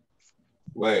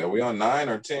 Wait, are we on 9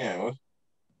 or 10?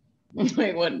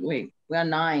 Wait, what? Wait, we're on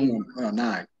 9. We're on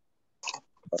 9.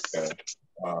 Okay.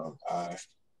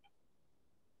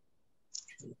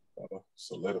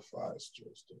 Solidifies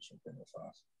jurisdiction.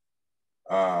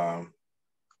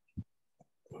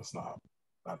 It's not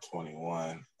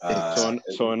 21.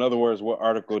 So in other words, what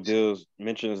article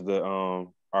mentions the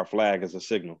our flag as a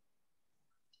signal?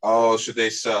 Oh, should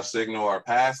they signal our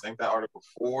pass? Ain't that Article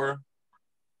 4?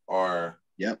 Or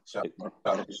Article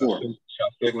 4.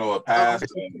 Shall signal a pass.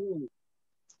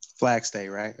 Flag state,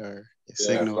 right? Or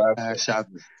signal a pass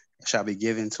shall be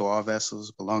given to all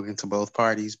vessels belonging to both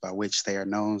parties by which they are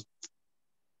known,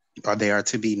 or they are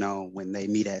to be known when they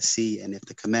meet at sea. And if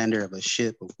the commander of a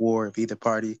ship of war of either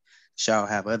party shall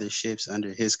have other ships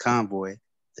under his convoy,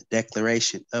 the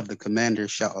declaration of the commander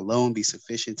shall alone be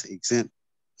sufficient to exempt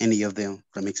any of them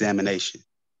from examination.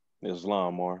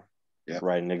 Islam, or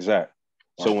right and exact.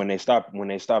 So when they stop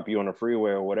you on the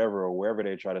freeway or whatever, or wherever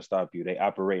they try to stop you, they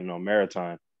operating on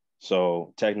maritime.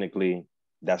 So technically,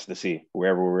 that's the sea,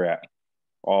 wherever we're at,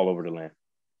 all over the land.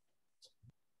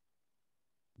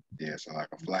 Yeah, so like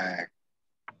a flag,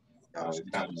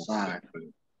 sign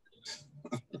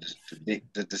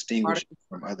to distinguish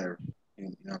from other, you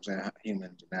know what I'm saying,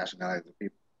 humans, nationalities of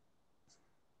people.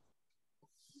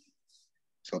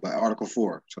 So by Article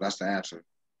 4, so that's the answer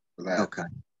for that. Okay.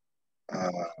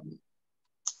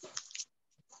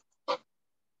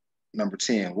 Number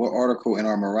 10, what article in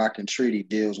our Moroccan treaty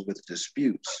deals with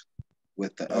disputes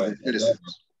with the other citizens?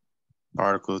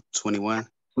 Article 21.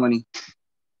 20.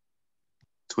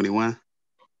 21.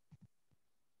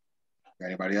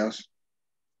 Anybody else?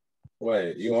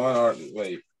 Wait, you on or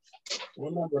wait?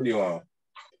 What number are you on?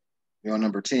 You're on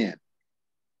number 10.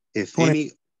 If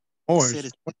any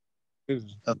citizen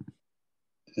of the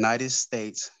United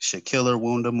States should kill or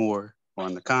wound a Moor, or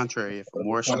on the contrary, if a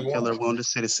Moor shall kill or wound a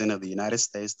citizen of the United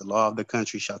States, the law of the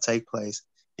country shall take place,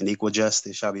 and equal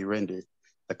justice shall be rendered.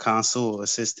 The consul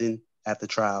assisting at the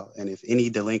trial, and if any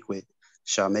delinquent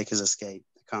shall make his escape,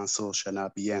 the consul shall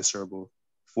not be answerable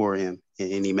for him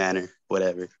in any manner,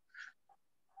 whatever.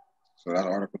 So that's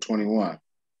Article 21.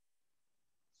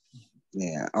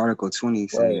 Yeah, Article 20.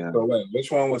 Wait,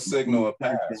 which one was signal a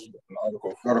pass?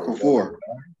 Article 4.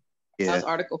 Yeah. That's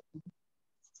Article 4.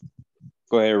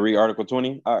 Go ahead, read Article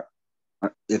 20. All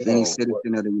right. If any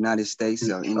citizen of the United States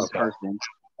or any person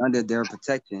under their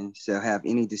protection shall have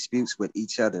any disputes with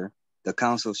each other, the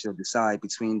council shall decide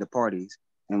between the parties,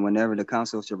 and whenever the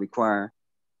council shall require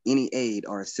any aid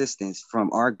or assistance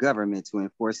from our government to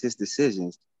enforce his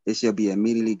decisions, it shall be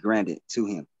immediately granted to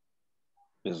him.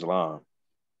 Islam.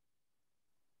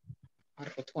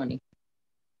 Article 20.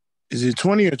 Is it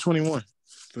 20 or 21?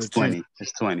 20.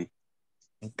 It's 20.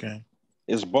 Okay.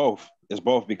 It's both. It's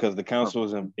both because the council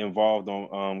is involved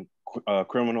on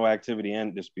criminal activity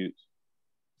and disputes.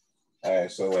 All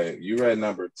right, so wait, you read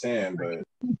number 10,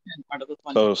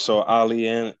 but so Ali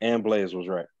and Blaze was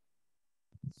right.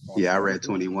 Yeah, I read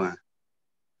 21.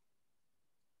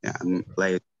 Yeah, I'm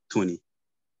Blaze 20.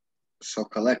 So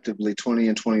collectively, 20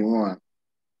 and 21.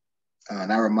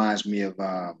 That reminds me of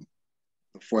the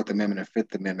Fourth Amendment and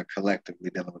Fifth Amendment collectively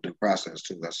dealing with due process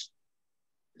too. That's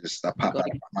just that popped out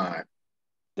of my mind.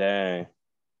 Dang.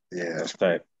 Yeah, that's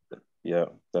that. Yeah,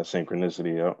 that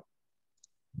synchronicity. Yeah.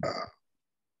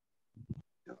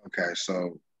 Okay,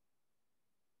 so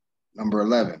number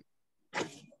 11.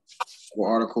 What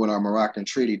article in our Moroccan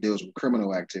treaty deals with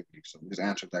criminal activity? So we just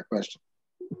answered that question.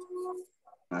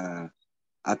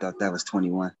 I thought that was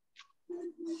 21.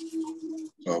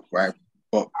 So right,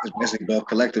 but it's basically both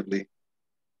collectively.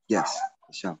 Yes,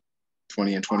 for sure.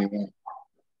 20 and 21.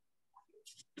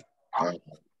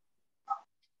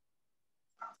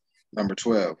 Number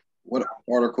 12. What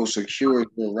article secures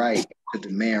the right to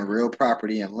demand real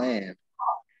property and land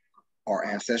or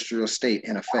ancestral estate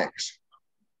in effects?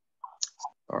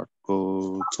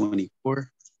 Article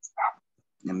 24.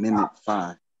 Amendment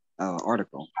 5.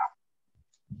 Article.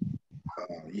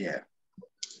 Yeah.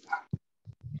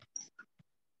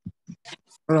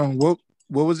 Hold on.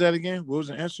 What was that again? What was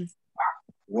the answer?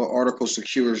 What article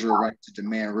secures your right to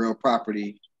demand real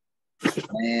property,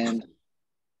 land,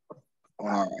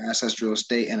 or ancestral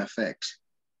estate and effects?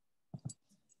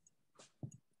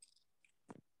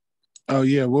 Oh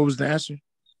yeah. What was the answer?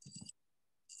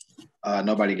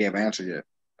 Nobody gave an answer yet.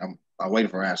 I'm waiting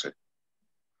for an answer.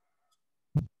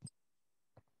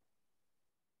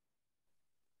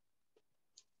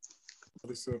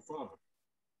 They said 5.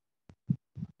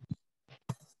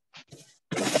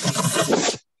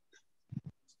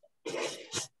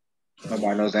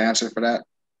 Nobody knows the answer for that?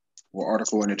 What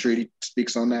article in the treaty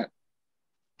speaks on that?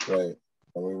 Right.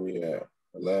 Where we at?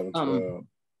 11, 12.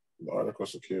 The article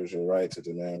secures your right to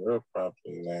demand real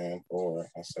property, land, or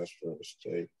ancestral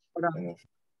estate. And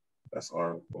that's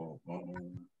Article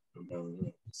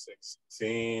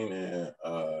 16, and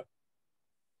I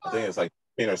think it's like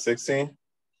 15 or 16.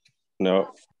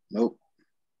 No. Nope.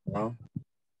 No.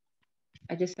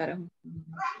 I just said them.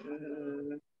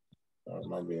 It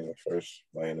might be in the first,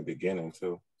 like in the beginning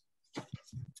too.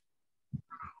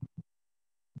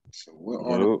 So what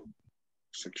article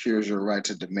secures your right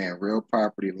to demand real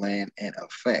property, land, and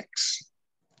effects?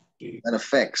 That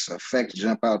effects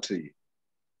jump out to you.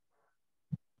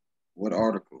 What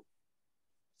article?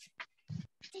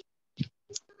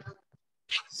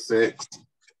 6.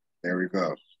 There we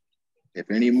go. If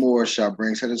any more shall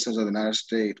bring citizens of the United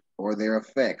States or their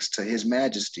effects to His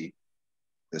Majesty,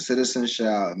 the citizens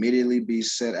shall immediately be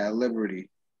set at liberty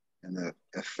and the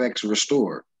effects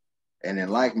restored. And in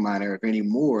like manner, if any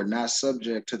more not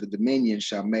subject to the dominion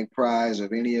shall make prize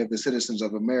of any of the citizens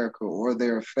of America or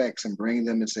their effects and bring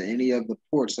them into any of the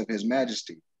ports of His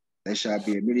Majesty, they shall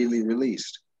be immediately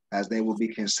released, as they will be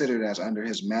considered as under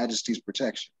His Majesty's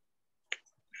protection.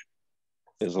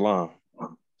 Islam.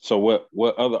 So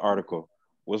what other article?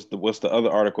 What's the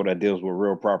other article that deals with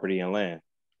real property and land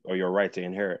or your right to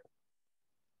inherit?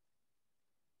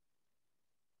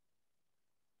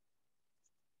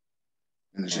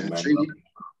 In the treaty?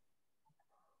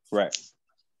 Right.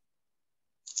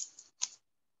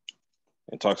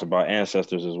 It talks about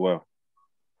ancestors as well.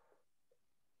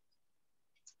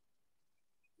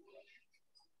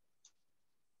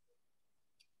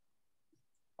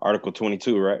 Article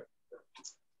 22, right?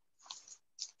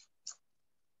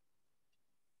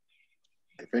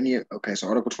 So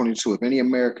Article 22, if any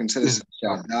American citizen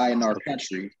shall die in our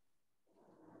country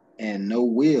and no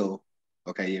will,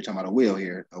 okay, you're talking about a will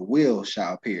here, a will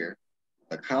shall appear,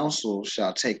 the council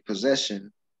shall take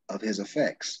possession of his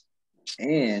effects.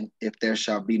 And if there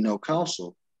shall be no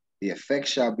council, the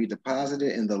effects shall be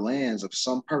deposited in the lands of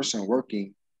some person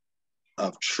working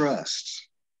of trust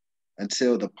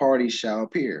until the party shall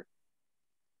appear,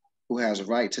 who has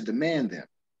right to demand them.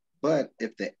 But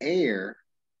if the heir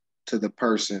to the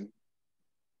person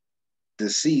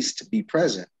deceased be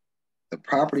present, the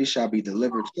property shall be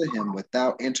delivered to him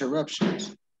without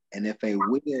interruptions. And if a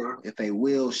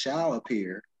will shall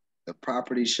appear, the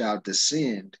property shall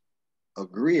descend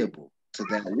agreeable to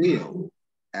that will,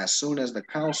 as soon as the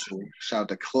council shall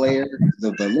declare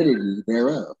the validity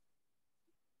thereof.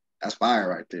 That's fire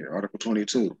right there, Article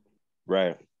 22.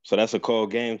 Right. So that's a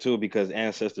cold game too, because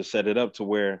ancestors set it up to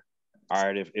where, all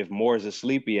right, if Moors is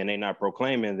sleepy and they not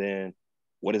proclaiming, then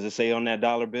what does it say on that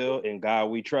dollar bill? In God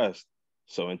we trust.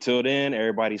 So until then,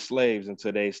 everybody's slaves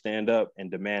until they stand up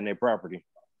and demand their property.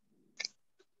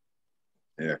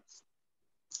 Yeah.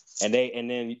 And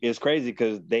then it's crazy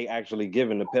because they actually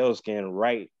given the pale skin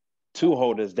right to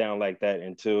hold us down like that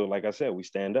until, like I said, we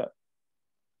stand up.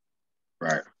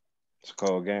 Right. It's a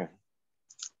cold game.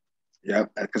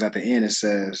 Yep, because at the end it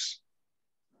says,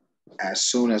 as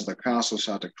soon as the council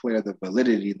shall declare the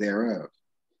validity thereof.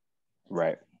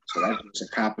 Right. So that's a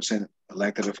competent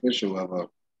elected official of a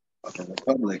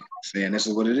republic saying this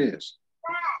is what it is.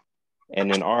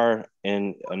 And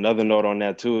another note on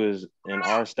that too is in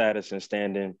our status and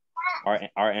standing,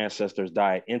 our ancestors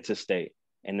died interstate.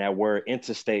 And that word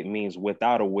interstate means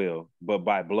without a will, but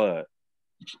by blood.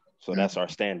 So that's our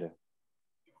standing.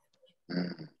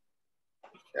 Mm-hmm.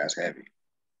 That's heavy.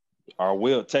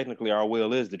 Technically our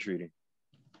will is the treaty.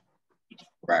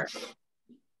 Right.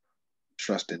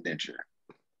 Trust indenture.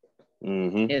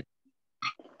 Mm-hmm.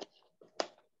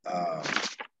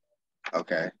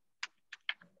 Okay.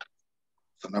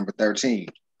 So number 13,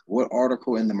 what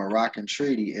article in the Moroccan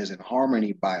Treaty is in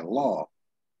harmony by law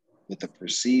with the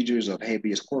procedures of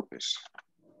habeas corpus?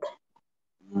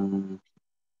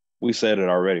 We said it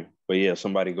already, but yeah,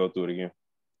 somebody go through it again.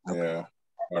 Yeah,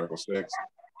 Article 6.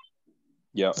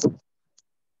 Yep.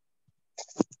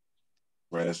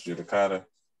 Res judicata.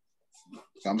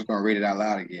 So I'm just going to read it out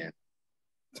loud again.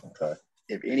 Okay.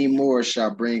 If any Moor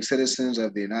shall bring citizens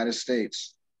of the United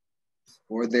States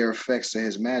or their effects to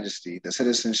his majesty, the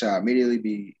citizen shall immediately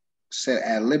be set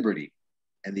at liberty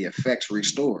and the effects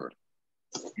restored.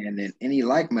 And in any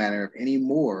like manner, if any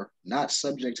Moor not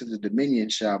subject to the dominion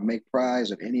shall make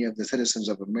prize of any of the citizens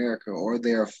of America or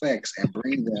their effects and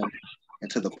bring them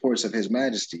into the ports of his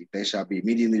majesty, they shall be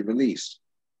immediately released,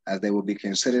 as they will be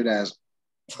considered as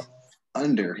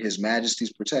under his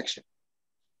majesty's protection.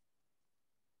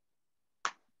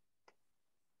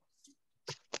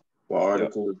 What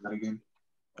article is that again?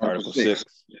 Article 6.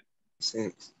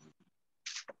 6.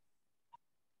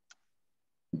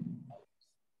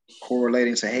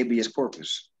 Correlating to habeas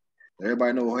corpus.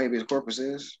 Everybody know what habeas corpus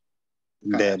is?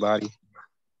 Dead body.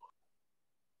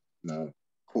 No.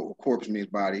 Corpse means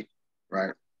body,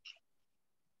 right?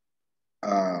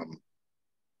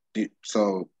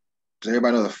 So does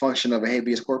everybody know the function of a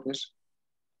habeas corpus?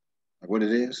 Like what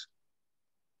it is?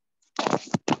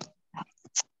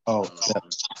 Oh,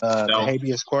 the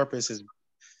habeas corpus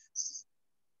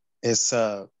is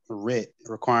a writ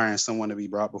requiring someone to be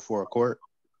brought before a court.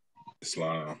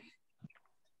 Islam.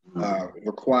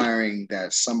 Requiring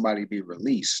that somebody be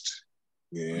released.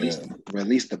 Yeah.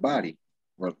 Release the body.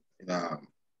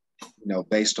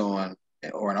 Based on,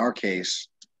 or in our case,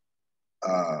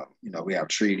 we have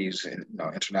treaties and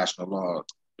international law,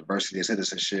 diversity of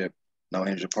citizenship, no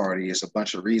injured party. It's a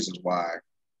bunch of reasons why,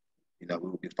 we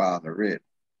will be filing a writ.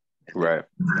 And right.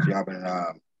 If y'all been,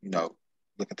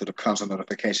 looking through the council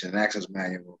notification and access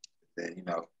manual, then,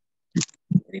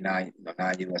 any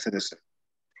non-U.S. citizen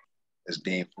is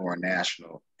deemed foreign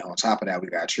national. And on top of that, we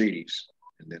got treaties,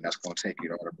 and then that's going to take you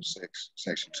to Article 6,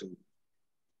 Section 2.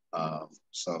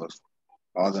 So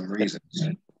all them reasons.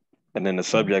 And then the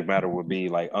subject matter would be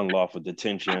like unlawful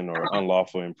detention or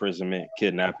unlawful imprisonment,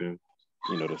 kidnapping,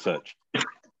 you know, the such.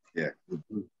 Yeah.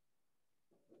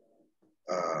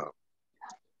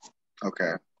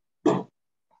 Okay.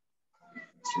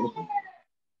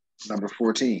 Number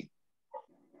 14.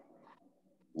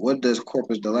 What does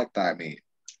corpus delicti mean?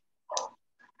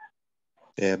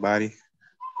 Dead body.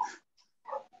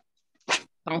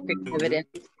 Concrete evidence.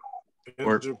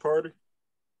 Injured party.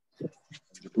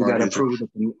 You got to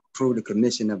prove the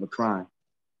commission of a crime.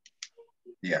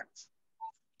 Yeah.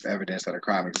 Evidence that a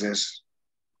crime exists.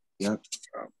 Yep.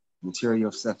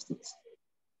 Material substance.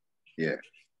 Yeah.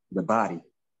 The body.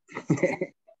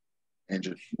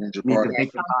 Injured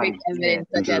party. Concrete evidence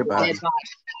such as dead body.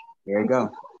 There you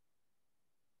go.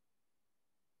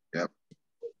 Yep.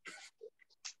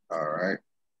 All right.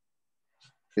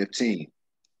 15.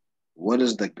 What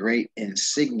is the great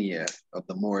insignia of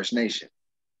the Moorish nation?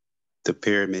 The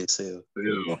pyramid seal.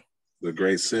 The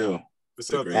Great Seal.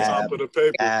 It's at the top of the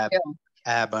paper.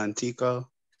 Ab Antico.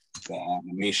 The Ab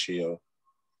Initio.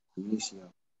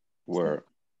 Word.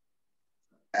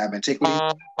 Ab Antiquity.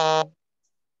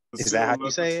 Is that how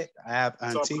you say it? Ab Top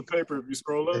of the Antico. paper. If you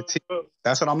scroll up.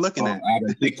 That's what I'm looking at. Ab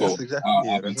Antico. That's exactly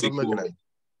that's what I'm looking at.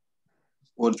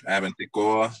 Well, Ab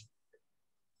Antico.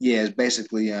 yeah, it's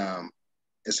basically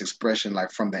it's expression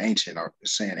like from the ancient, or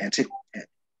it's saying antique.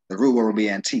 The root word would be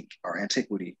antique or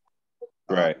antiquity.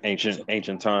 Right.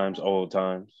 Ancient times, old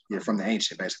times. Yeah, from the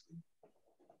ancient, basically.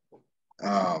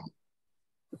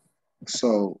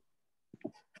 So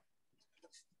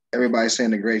everybody's saying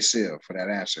the Great Seal for that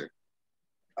answer.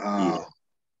 Now,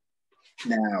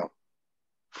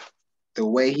 the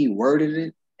way he worded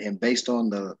it, and based on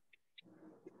the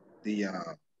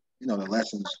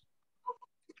lessons,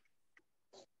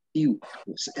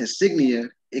 insignia,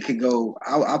 it could go.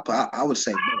 I would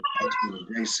say the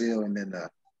Great Seal and then the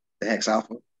Hex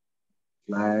Alpha.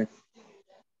 Flag.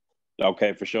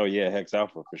 Okay, for sure. Yeah, Hex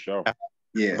Alpha, for sure.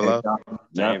 Yeah. Below.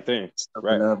 Same thing.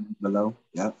 Right. Below.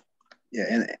 Yep.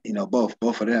 Yeah, and both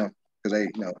of them, because they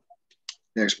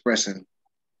they're expressing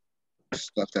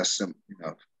stuff that's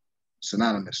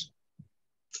synonymous.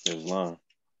 Islam.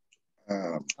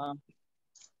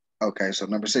 Okay, so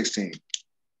number 16.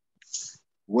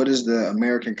 What is the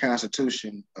American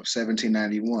Constitution of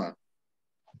 1791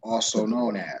 also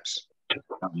known as?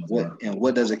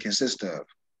 What does it consist of?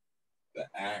 The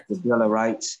Act. The Bill of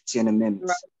Rights, 10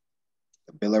 Amendments.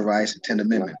 The Bill of Rights and 10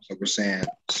 Amendments. So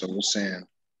we're saying.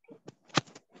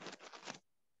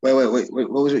 Wait. What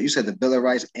was it? You said the Bill of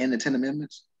Rights and the 10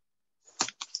 Amendments?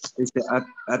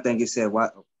 I think it said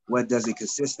what does it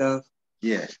consist of?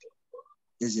 Yeah.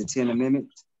 Is it 10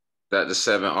 Amendments? That the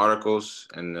 7 articles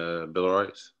and the Bill of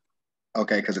Rights.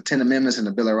 Okay, because the 10 Amendments and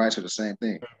the Bill of Rights are the same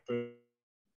thing.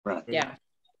 Right. Yeah.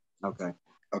 Okay.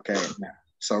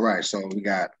 So we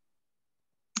got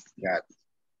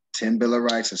 10 Bill of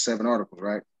Rights and 7 articles,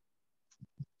 right?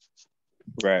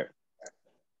 Right.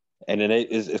 And then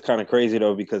it's kind of crazy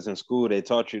though, because in school they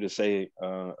taught you to say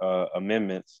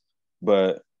amendments,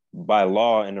 but by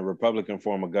law in the Republican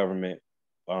form of government,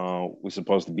 we're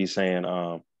supposed to be saying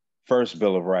first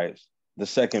Bill of Rights, the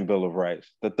second Bill of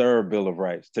Rights, the third Bill of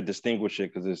Rights, to distinguish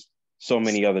it, because there's so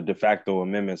many other de facto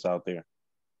amendments out there.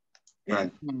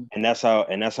 Right. And that's how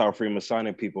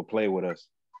Freemasonic people play with us.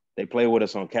 They play with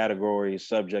us on categories,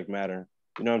 subject matter.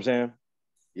 You know what I'm saying?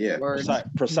 Yeah.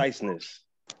 Preciseness.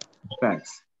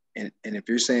 Thanks. And if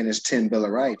you're saying it's 10 Bill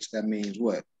of Rights, that means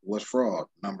what? What's fraud?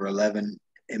 Number 11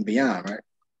 and beyond, right?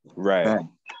 Right.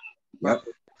 Yep.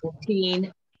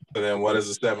 15. So then what is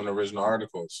the 7 original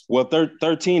articles? Well,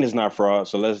 13 is not fraud,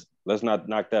 so let's not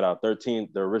knock that out. 13,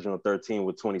 the original 13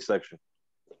 with 20 sections.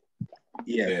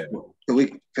 Yeah. So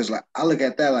because like I look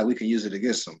at that like we can use it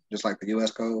against them, just like the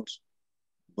U.S. codes.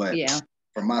 But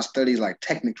from my studies, like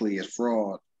technically it's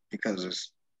fraud because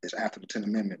it's after the 10th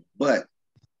Amendment. But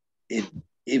it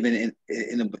even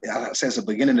since the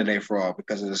beginning of their fraud,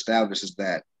 because it establishes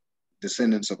that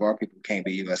descendants of our people can't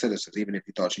be U.S. citizens, even if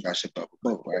you thought you got shipped off a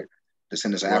boat, right?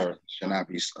 Descendants of Africans should not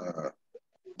be,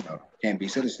 can't be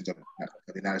citizens of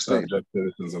the United States. Subject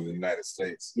citizens of the United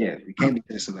States. Yeah, you can't be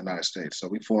citizens of the United States. So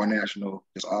we foreign national,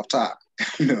 just off top.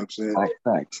 You know what I'm saying?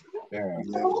 Thanks. Yeah.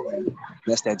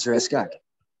 That's that Dred Scott.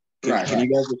 Right. Can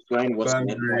you guys explain what's meant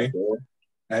by bill?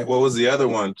 Hey, what was the other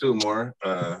one too? More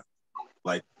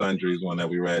like sundries one that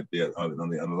we read on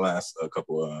the last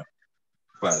couple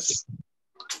classes.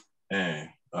 And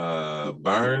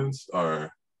Burns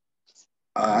or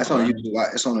it's on YouTube.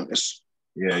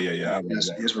 Yeah.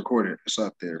 It's recorded. It's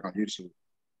up there on YouTube.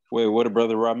 Wait, what did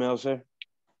Brother Ramel say?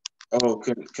 Oh,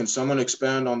 can someone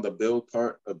expand on the bill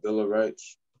part of Bill of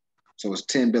Rights? So it's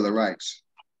 10 Bill of Rights.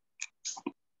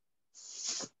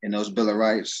 And those Bill of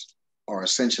Rights are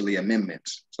essentially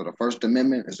amendments. So the First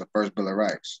Amendment is the first Bill of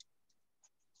Rights,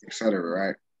 et cetera,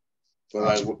 right? But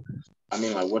like, I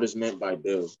mean, like, what is meant by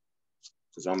bill?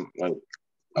 Because I'm like,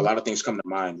 a lot of things come to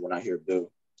mind when I hear bill.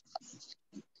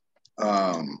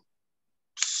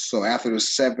 So after the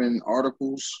 7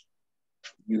 articles,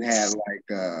 you had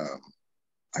like,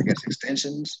 I guess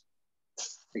extensions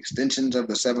of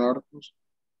the 7 articles,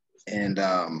 and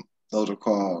those are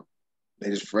called. They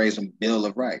just phrase them Bill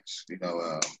of Rights. You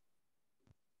know,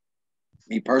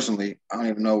 me personally, I don't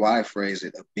even know why I phrase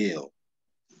it a bill.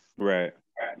 Right.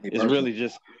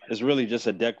 It's really just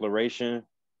a declaration,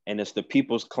 and it's the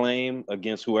people's claim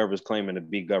against whoever's claiming to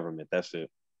be government. That's it.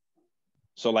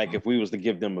 So like if we was to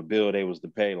give them a bill, they was to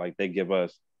pay like they give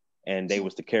us, and they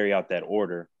was to carry out that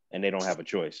order, and they don't have a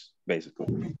choice,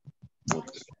 basically. So,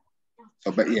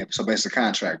 but yeah, so basically,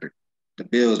 contractor. The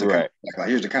bill is the right. Like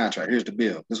here's the contract. Here's the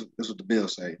bill. This is what the bill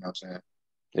say. You know what I'm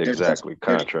saying? Exactly.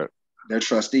 Contract. They're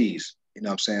trustees. You know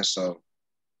what I'm saying? So,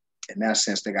 in that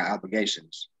sense, they got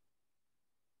obligations.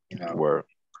 You know. Word.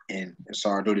 And it's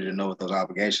our duty to know what those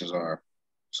obligations are,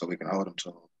 so we can hold them to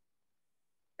them.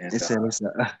 And, it said it's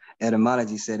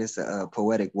etymology said it's a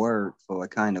poetic word for a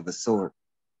kind of a sword.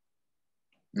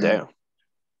 Damn.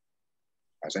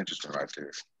 That's interesting right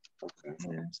there. Okay.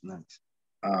 Yeah, it's nice.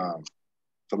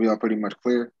 So we are pretty much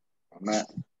clear on that?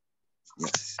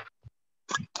 Yes.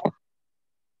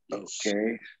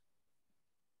 Okay.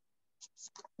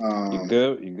 You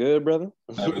good? You good, brother?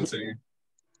 17.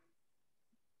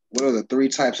 What are the 3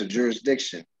 types of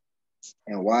jurisdiction,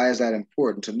 and why is that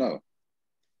important to know?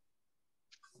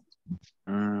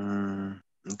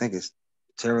 I think it's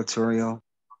territorial,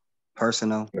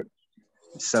 personal,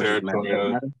 subject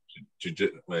matter.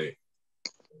 Wait.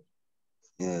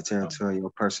 Yeah, territorial,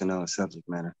 personal, and subject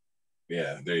matter.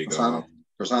 Yeah, there you go.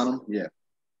 Personam, yeah.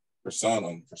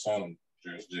 Personam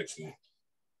jurisdiction.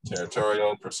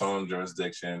 Territorial, personam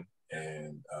jurisdiction,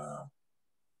 and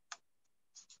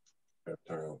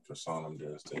territorial, personam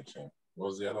jurisdiction. What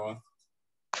was the other one?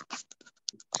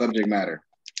 Subject matter.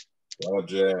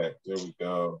 Subject, there we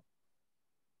go.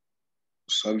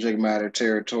 Subject matter,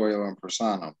 territorial, and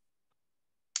personam.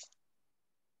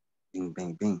 Bing,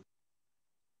 bing, bing.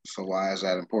 So why is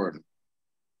that important?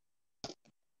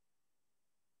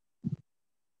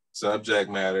 Subject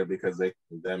matter, because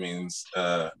that means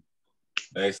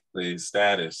basically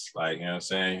status. Like, you know what I'm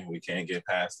saying? We can't get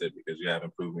past it because you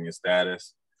haven't proven your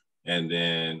status. And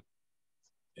then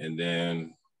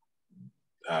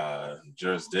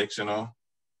jurisdictional.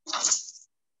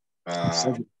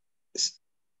 I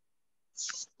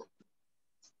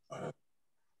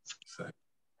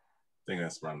think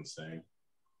that's around the same.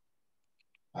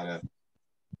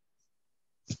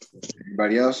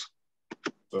 Anybody else?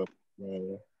 So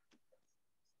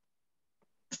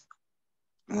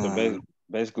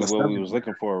basically what we was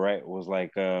looking for, right, was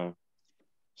like,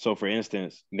 so for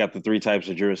instance, you got the 3 types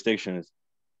of jurisdictions.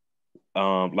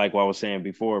 Like what I was saying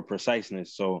before,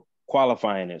 preciseness. So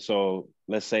qualifying it. So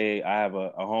let's say I have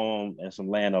a home and some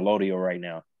land, a Lodio right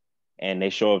now, and they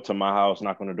show up to my house,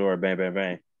 knock on the door, bang, bang,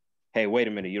 bang. Hey, wait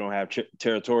a minute, you don't have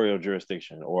territorial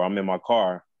jurisdiction. Or I'm in my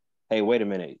car. Hey, wait a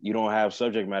minute, you don't have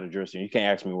subject matter jurisdiction. You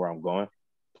can't ask me where I'm going.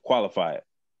 Qualify it.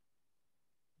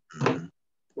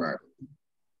 Right.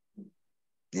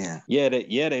 Yeah. Yeah,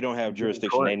 they don't have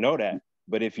jurisdiction. They know that.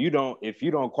 But if you don't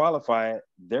qualify it,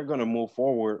 they're gonna move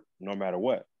forward no matter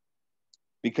what.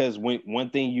 Because one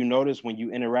thing you notice when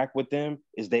you interact with them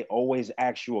is they always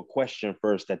ask you a question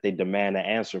first that they demand an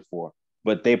answer for.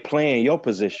 But they playing your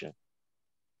position.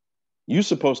 You're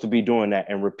supposed to be doing that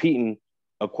and repeating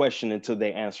a question until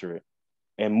they answer it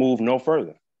and move no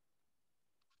further.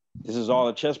 This is all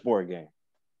a chessboard game.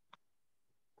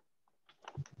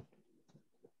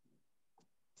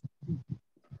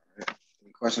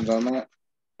 Any questions on that?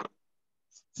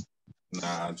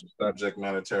 Nah, just subject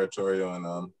matter, territorial,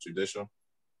 and judicial.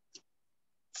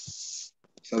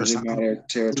 Subject matter,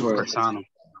 territorial.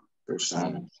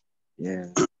 Personam.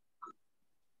 Yeah.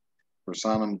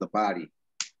 Personam, the body.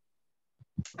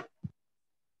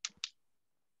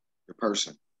 The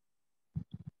person.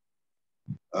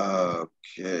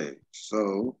 Okay,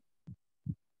 so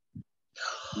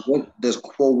what does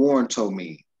quo warranto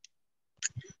mean?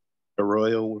 A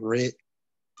royal writ.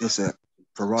 It's a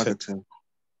prerogative.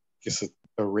 It's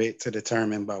a writ to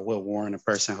determine by what warrant a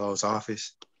person holds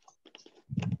office.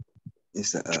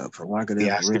 It's a prerogative. They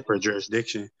asking for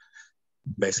jurisdiction.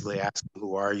 Basically asking,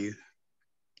 who are you?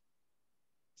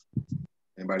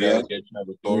 Anybody else?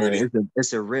 Authority. Yeah,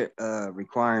 it's a writ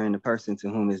requiring the person to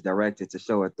whom it's directed to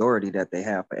show authority that they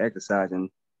have for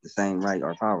exercising the same right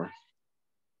or power.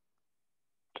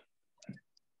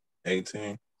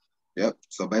 18. Yep.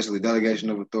 So basically, delegation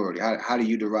of authority. How do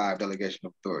you derive delegation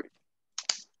of authority?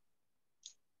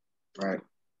 Right.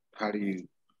 How do you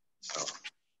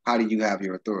have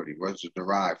your authority? Where does it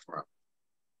derive from?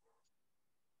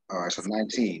 All right. So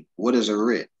 19. What is a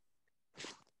writ?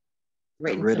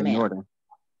 A written order.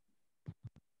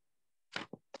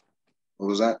 What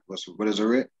was that? What is a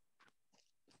writ?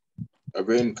 A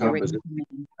written composition.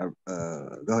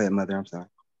 Go ahead, Mother. I'm sorry.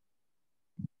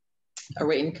 A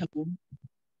written command.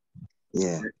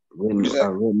 Yeah,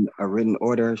 a written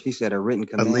order. She said a written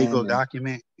command. A legal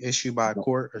document issued by a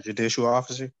court or judicial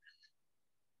officer,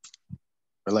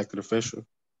 elected official.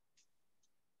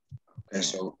 Okay,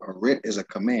 so a writ is a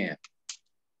command.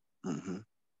 Mm-hmm.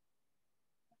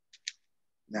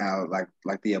 Now,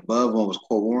 like the above one was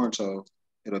quo warranto,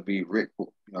 it'll be writ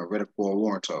of quo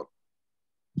warranto.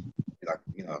 Like,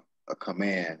 a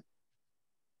command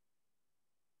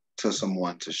to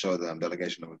someone to show them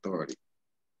delegation of authority.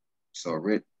 So a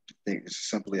writ is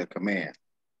simply a command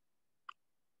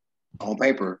on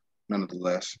paper,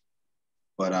 nonetheless.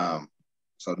 But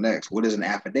so next, what is an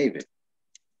affidavit?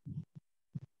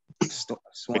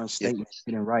 Sworn statement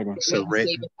in writing. So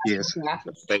written, yes.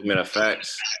 Statement of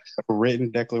facts. A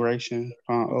written declaration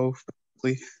upon oath,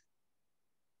 please.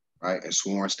 Right, a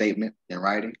sworn statement in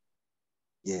writing.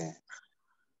 Yeah.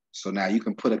 So now you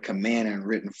can put a command in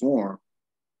written form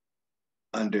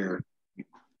under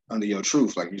your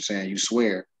truth, like you're saying, you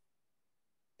swear,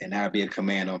 and that'll be a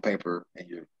command on paper, and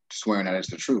you're swearing that it's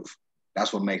the truth.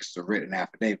 That's what makes the written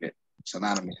affidavit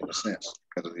synonymous in a sense,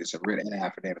 because it's a written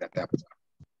affidavit at that point.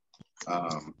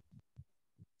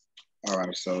 All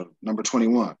right, so number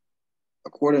 21.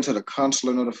 According to the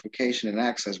Consular Notification and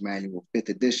Access Manual, 5th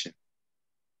edition,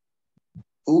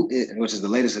 which is the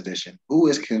latest edition, who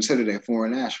is considered a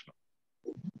foreign national?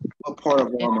 What part of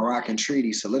our Moroccan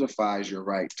treaty solidifies your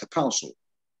right to counsel?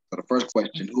 So the first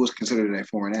question, who is considered a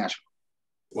foreign national?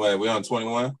 Wait, we on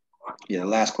 21? Yeah, the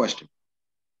last question.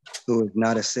 Who is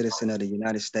not a citizen of the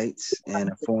United States and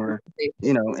a foreign,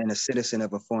 and a citizen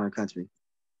of a foreign country.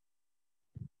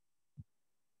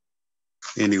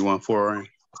 Anyone foreign,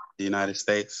 the United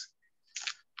States.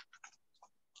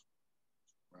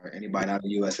 Right. Anybody not a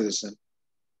U.S. citizen?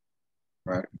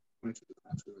 Right.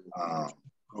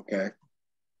 Okay.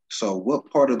 So what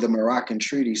part of the Moroccan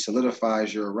treaty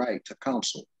solidifies your right to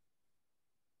counsel?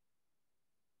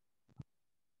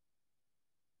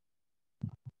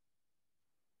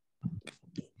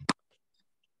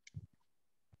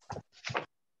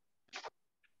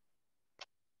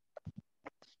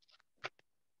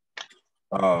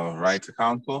 Right to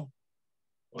counsel.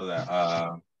 What was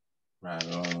that? Right.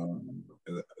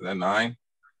 Is that 9?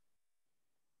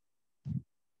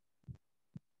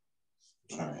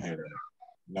 All right, here.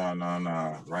 No.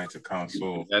 Right to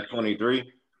counsel. Is that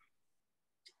 23?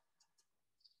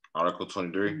 Article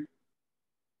 23.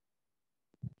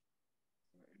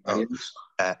 Oh,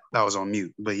 that was on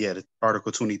mute. But yeah,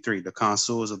 Article 23, the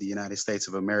consuls of the United States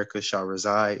of America shall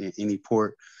reside in any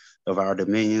port of our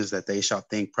dominions that they shall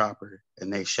think proper,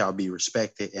 and they shall be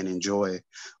respected and enjoy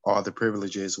all the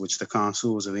privileges which the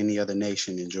consuls of any other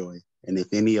nation enjoy. And if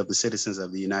any of the citizens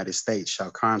of the United States shall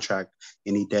contract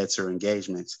any debts or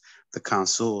engagements, the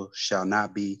consul shall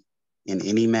not be in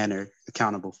any manner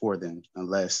accountable for them,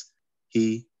 unless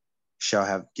he shall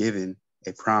have given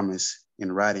a promise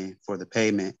in writing for the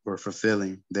payment or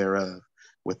fulfilling thereof,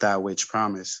 without which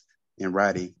promise in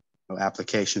writing no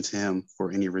application to him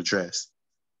for any redress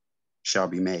shall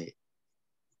be made.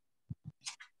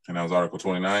 And that was Article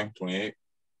 29, 28?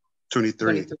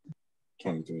 23.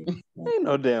 23. Ain't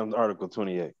no damn Article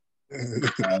 28.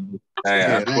 Hey,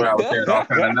 I swear I was hearing all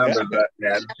kind of numbers. I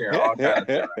was hearing all kind of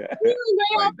stuff.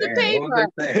 Off the paper.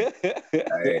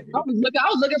 Hey. I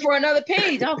was looking for another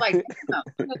page. I was like,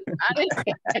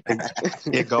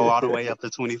 It go all the way up to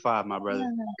 25, my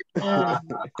brother.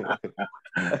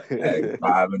 Hey,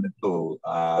 5 in the tool.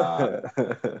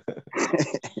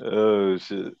 Oh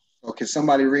shit. So can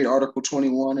somebody read Article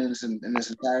 21 in its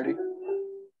entirety?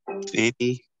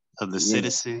 Any of the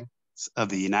citizens of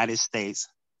the United States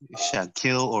shall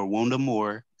kill or wound a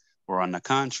Moor, or on the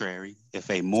contrary, if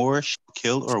a Moor shall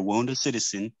kill or wound a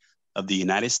citizen of the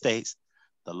United States,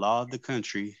 the law of the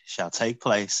country shall take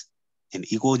place, and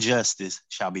equal justice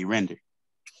shall be rendered,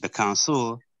 the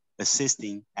consul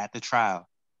assisting at the trial.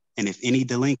 And if any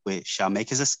delinquent shall make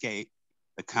his escape,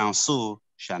 the consul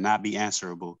shall not be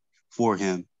answerable for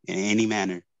him in any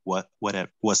manner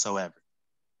whatsoever.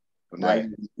 So now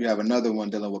you have another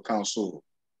one dealing with consul,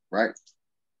 right?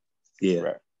 Yeah.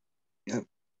 Right. Yep.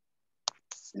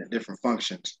 In different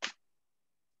functions.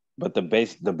 But the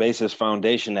basis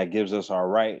foundation that gives us our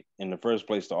right in the first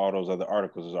place to all those other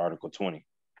articles is Article 20.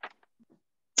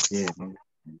 Yeah.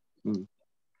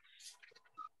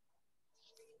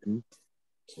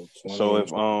 So if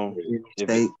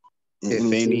state, if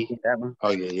any,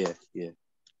 oh yeah.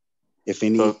 If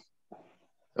any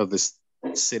of the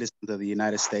citizens of the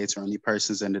United States or any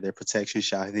persons under their protection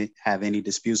shall have any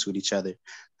disputes with each other,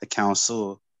 the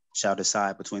council shall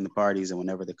decide between the parties, and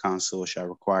whenever the council shall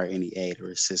require any aid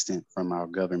or assistance from our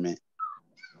government,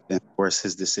 then enforce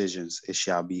his decisions, it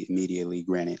shall be immediately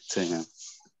granted to him.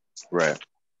 Right.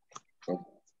 So,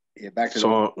 yeah, back to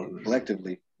the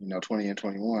collectively, 20 and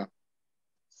 21.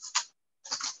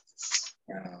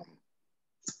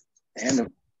 And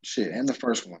the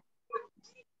first one.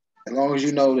 As long as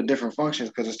you know the different functions,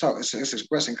 because it's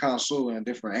expressing counsel in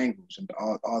different angles, and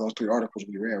all those 3 articles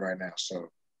we read right now. So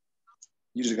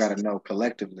you just got to know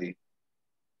collectively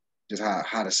just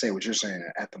how to say what you're saying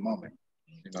at the moment.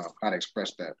 How to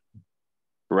express that.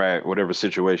 Right. Whatever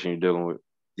situation you're dealing with.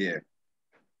 Yeah.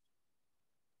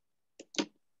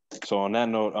 So on that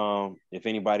note, if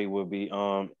anybody would be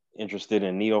interested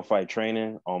in neophyte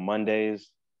training on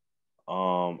Mondays,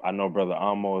 I know Brother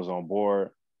Amo is on board.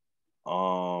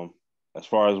 As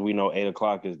far as we know, 8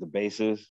 o'clock is the basis.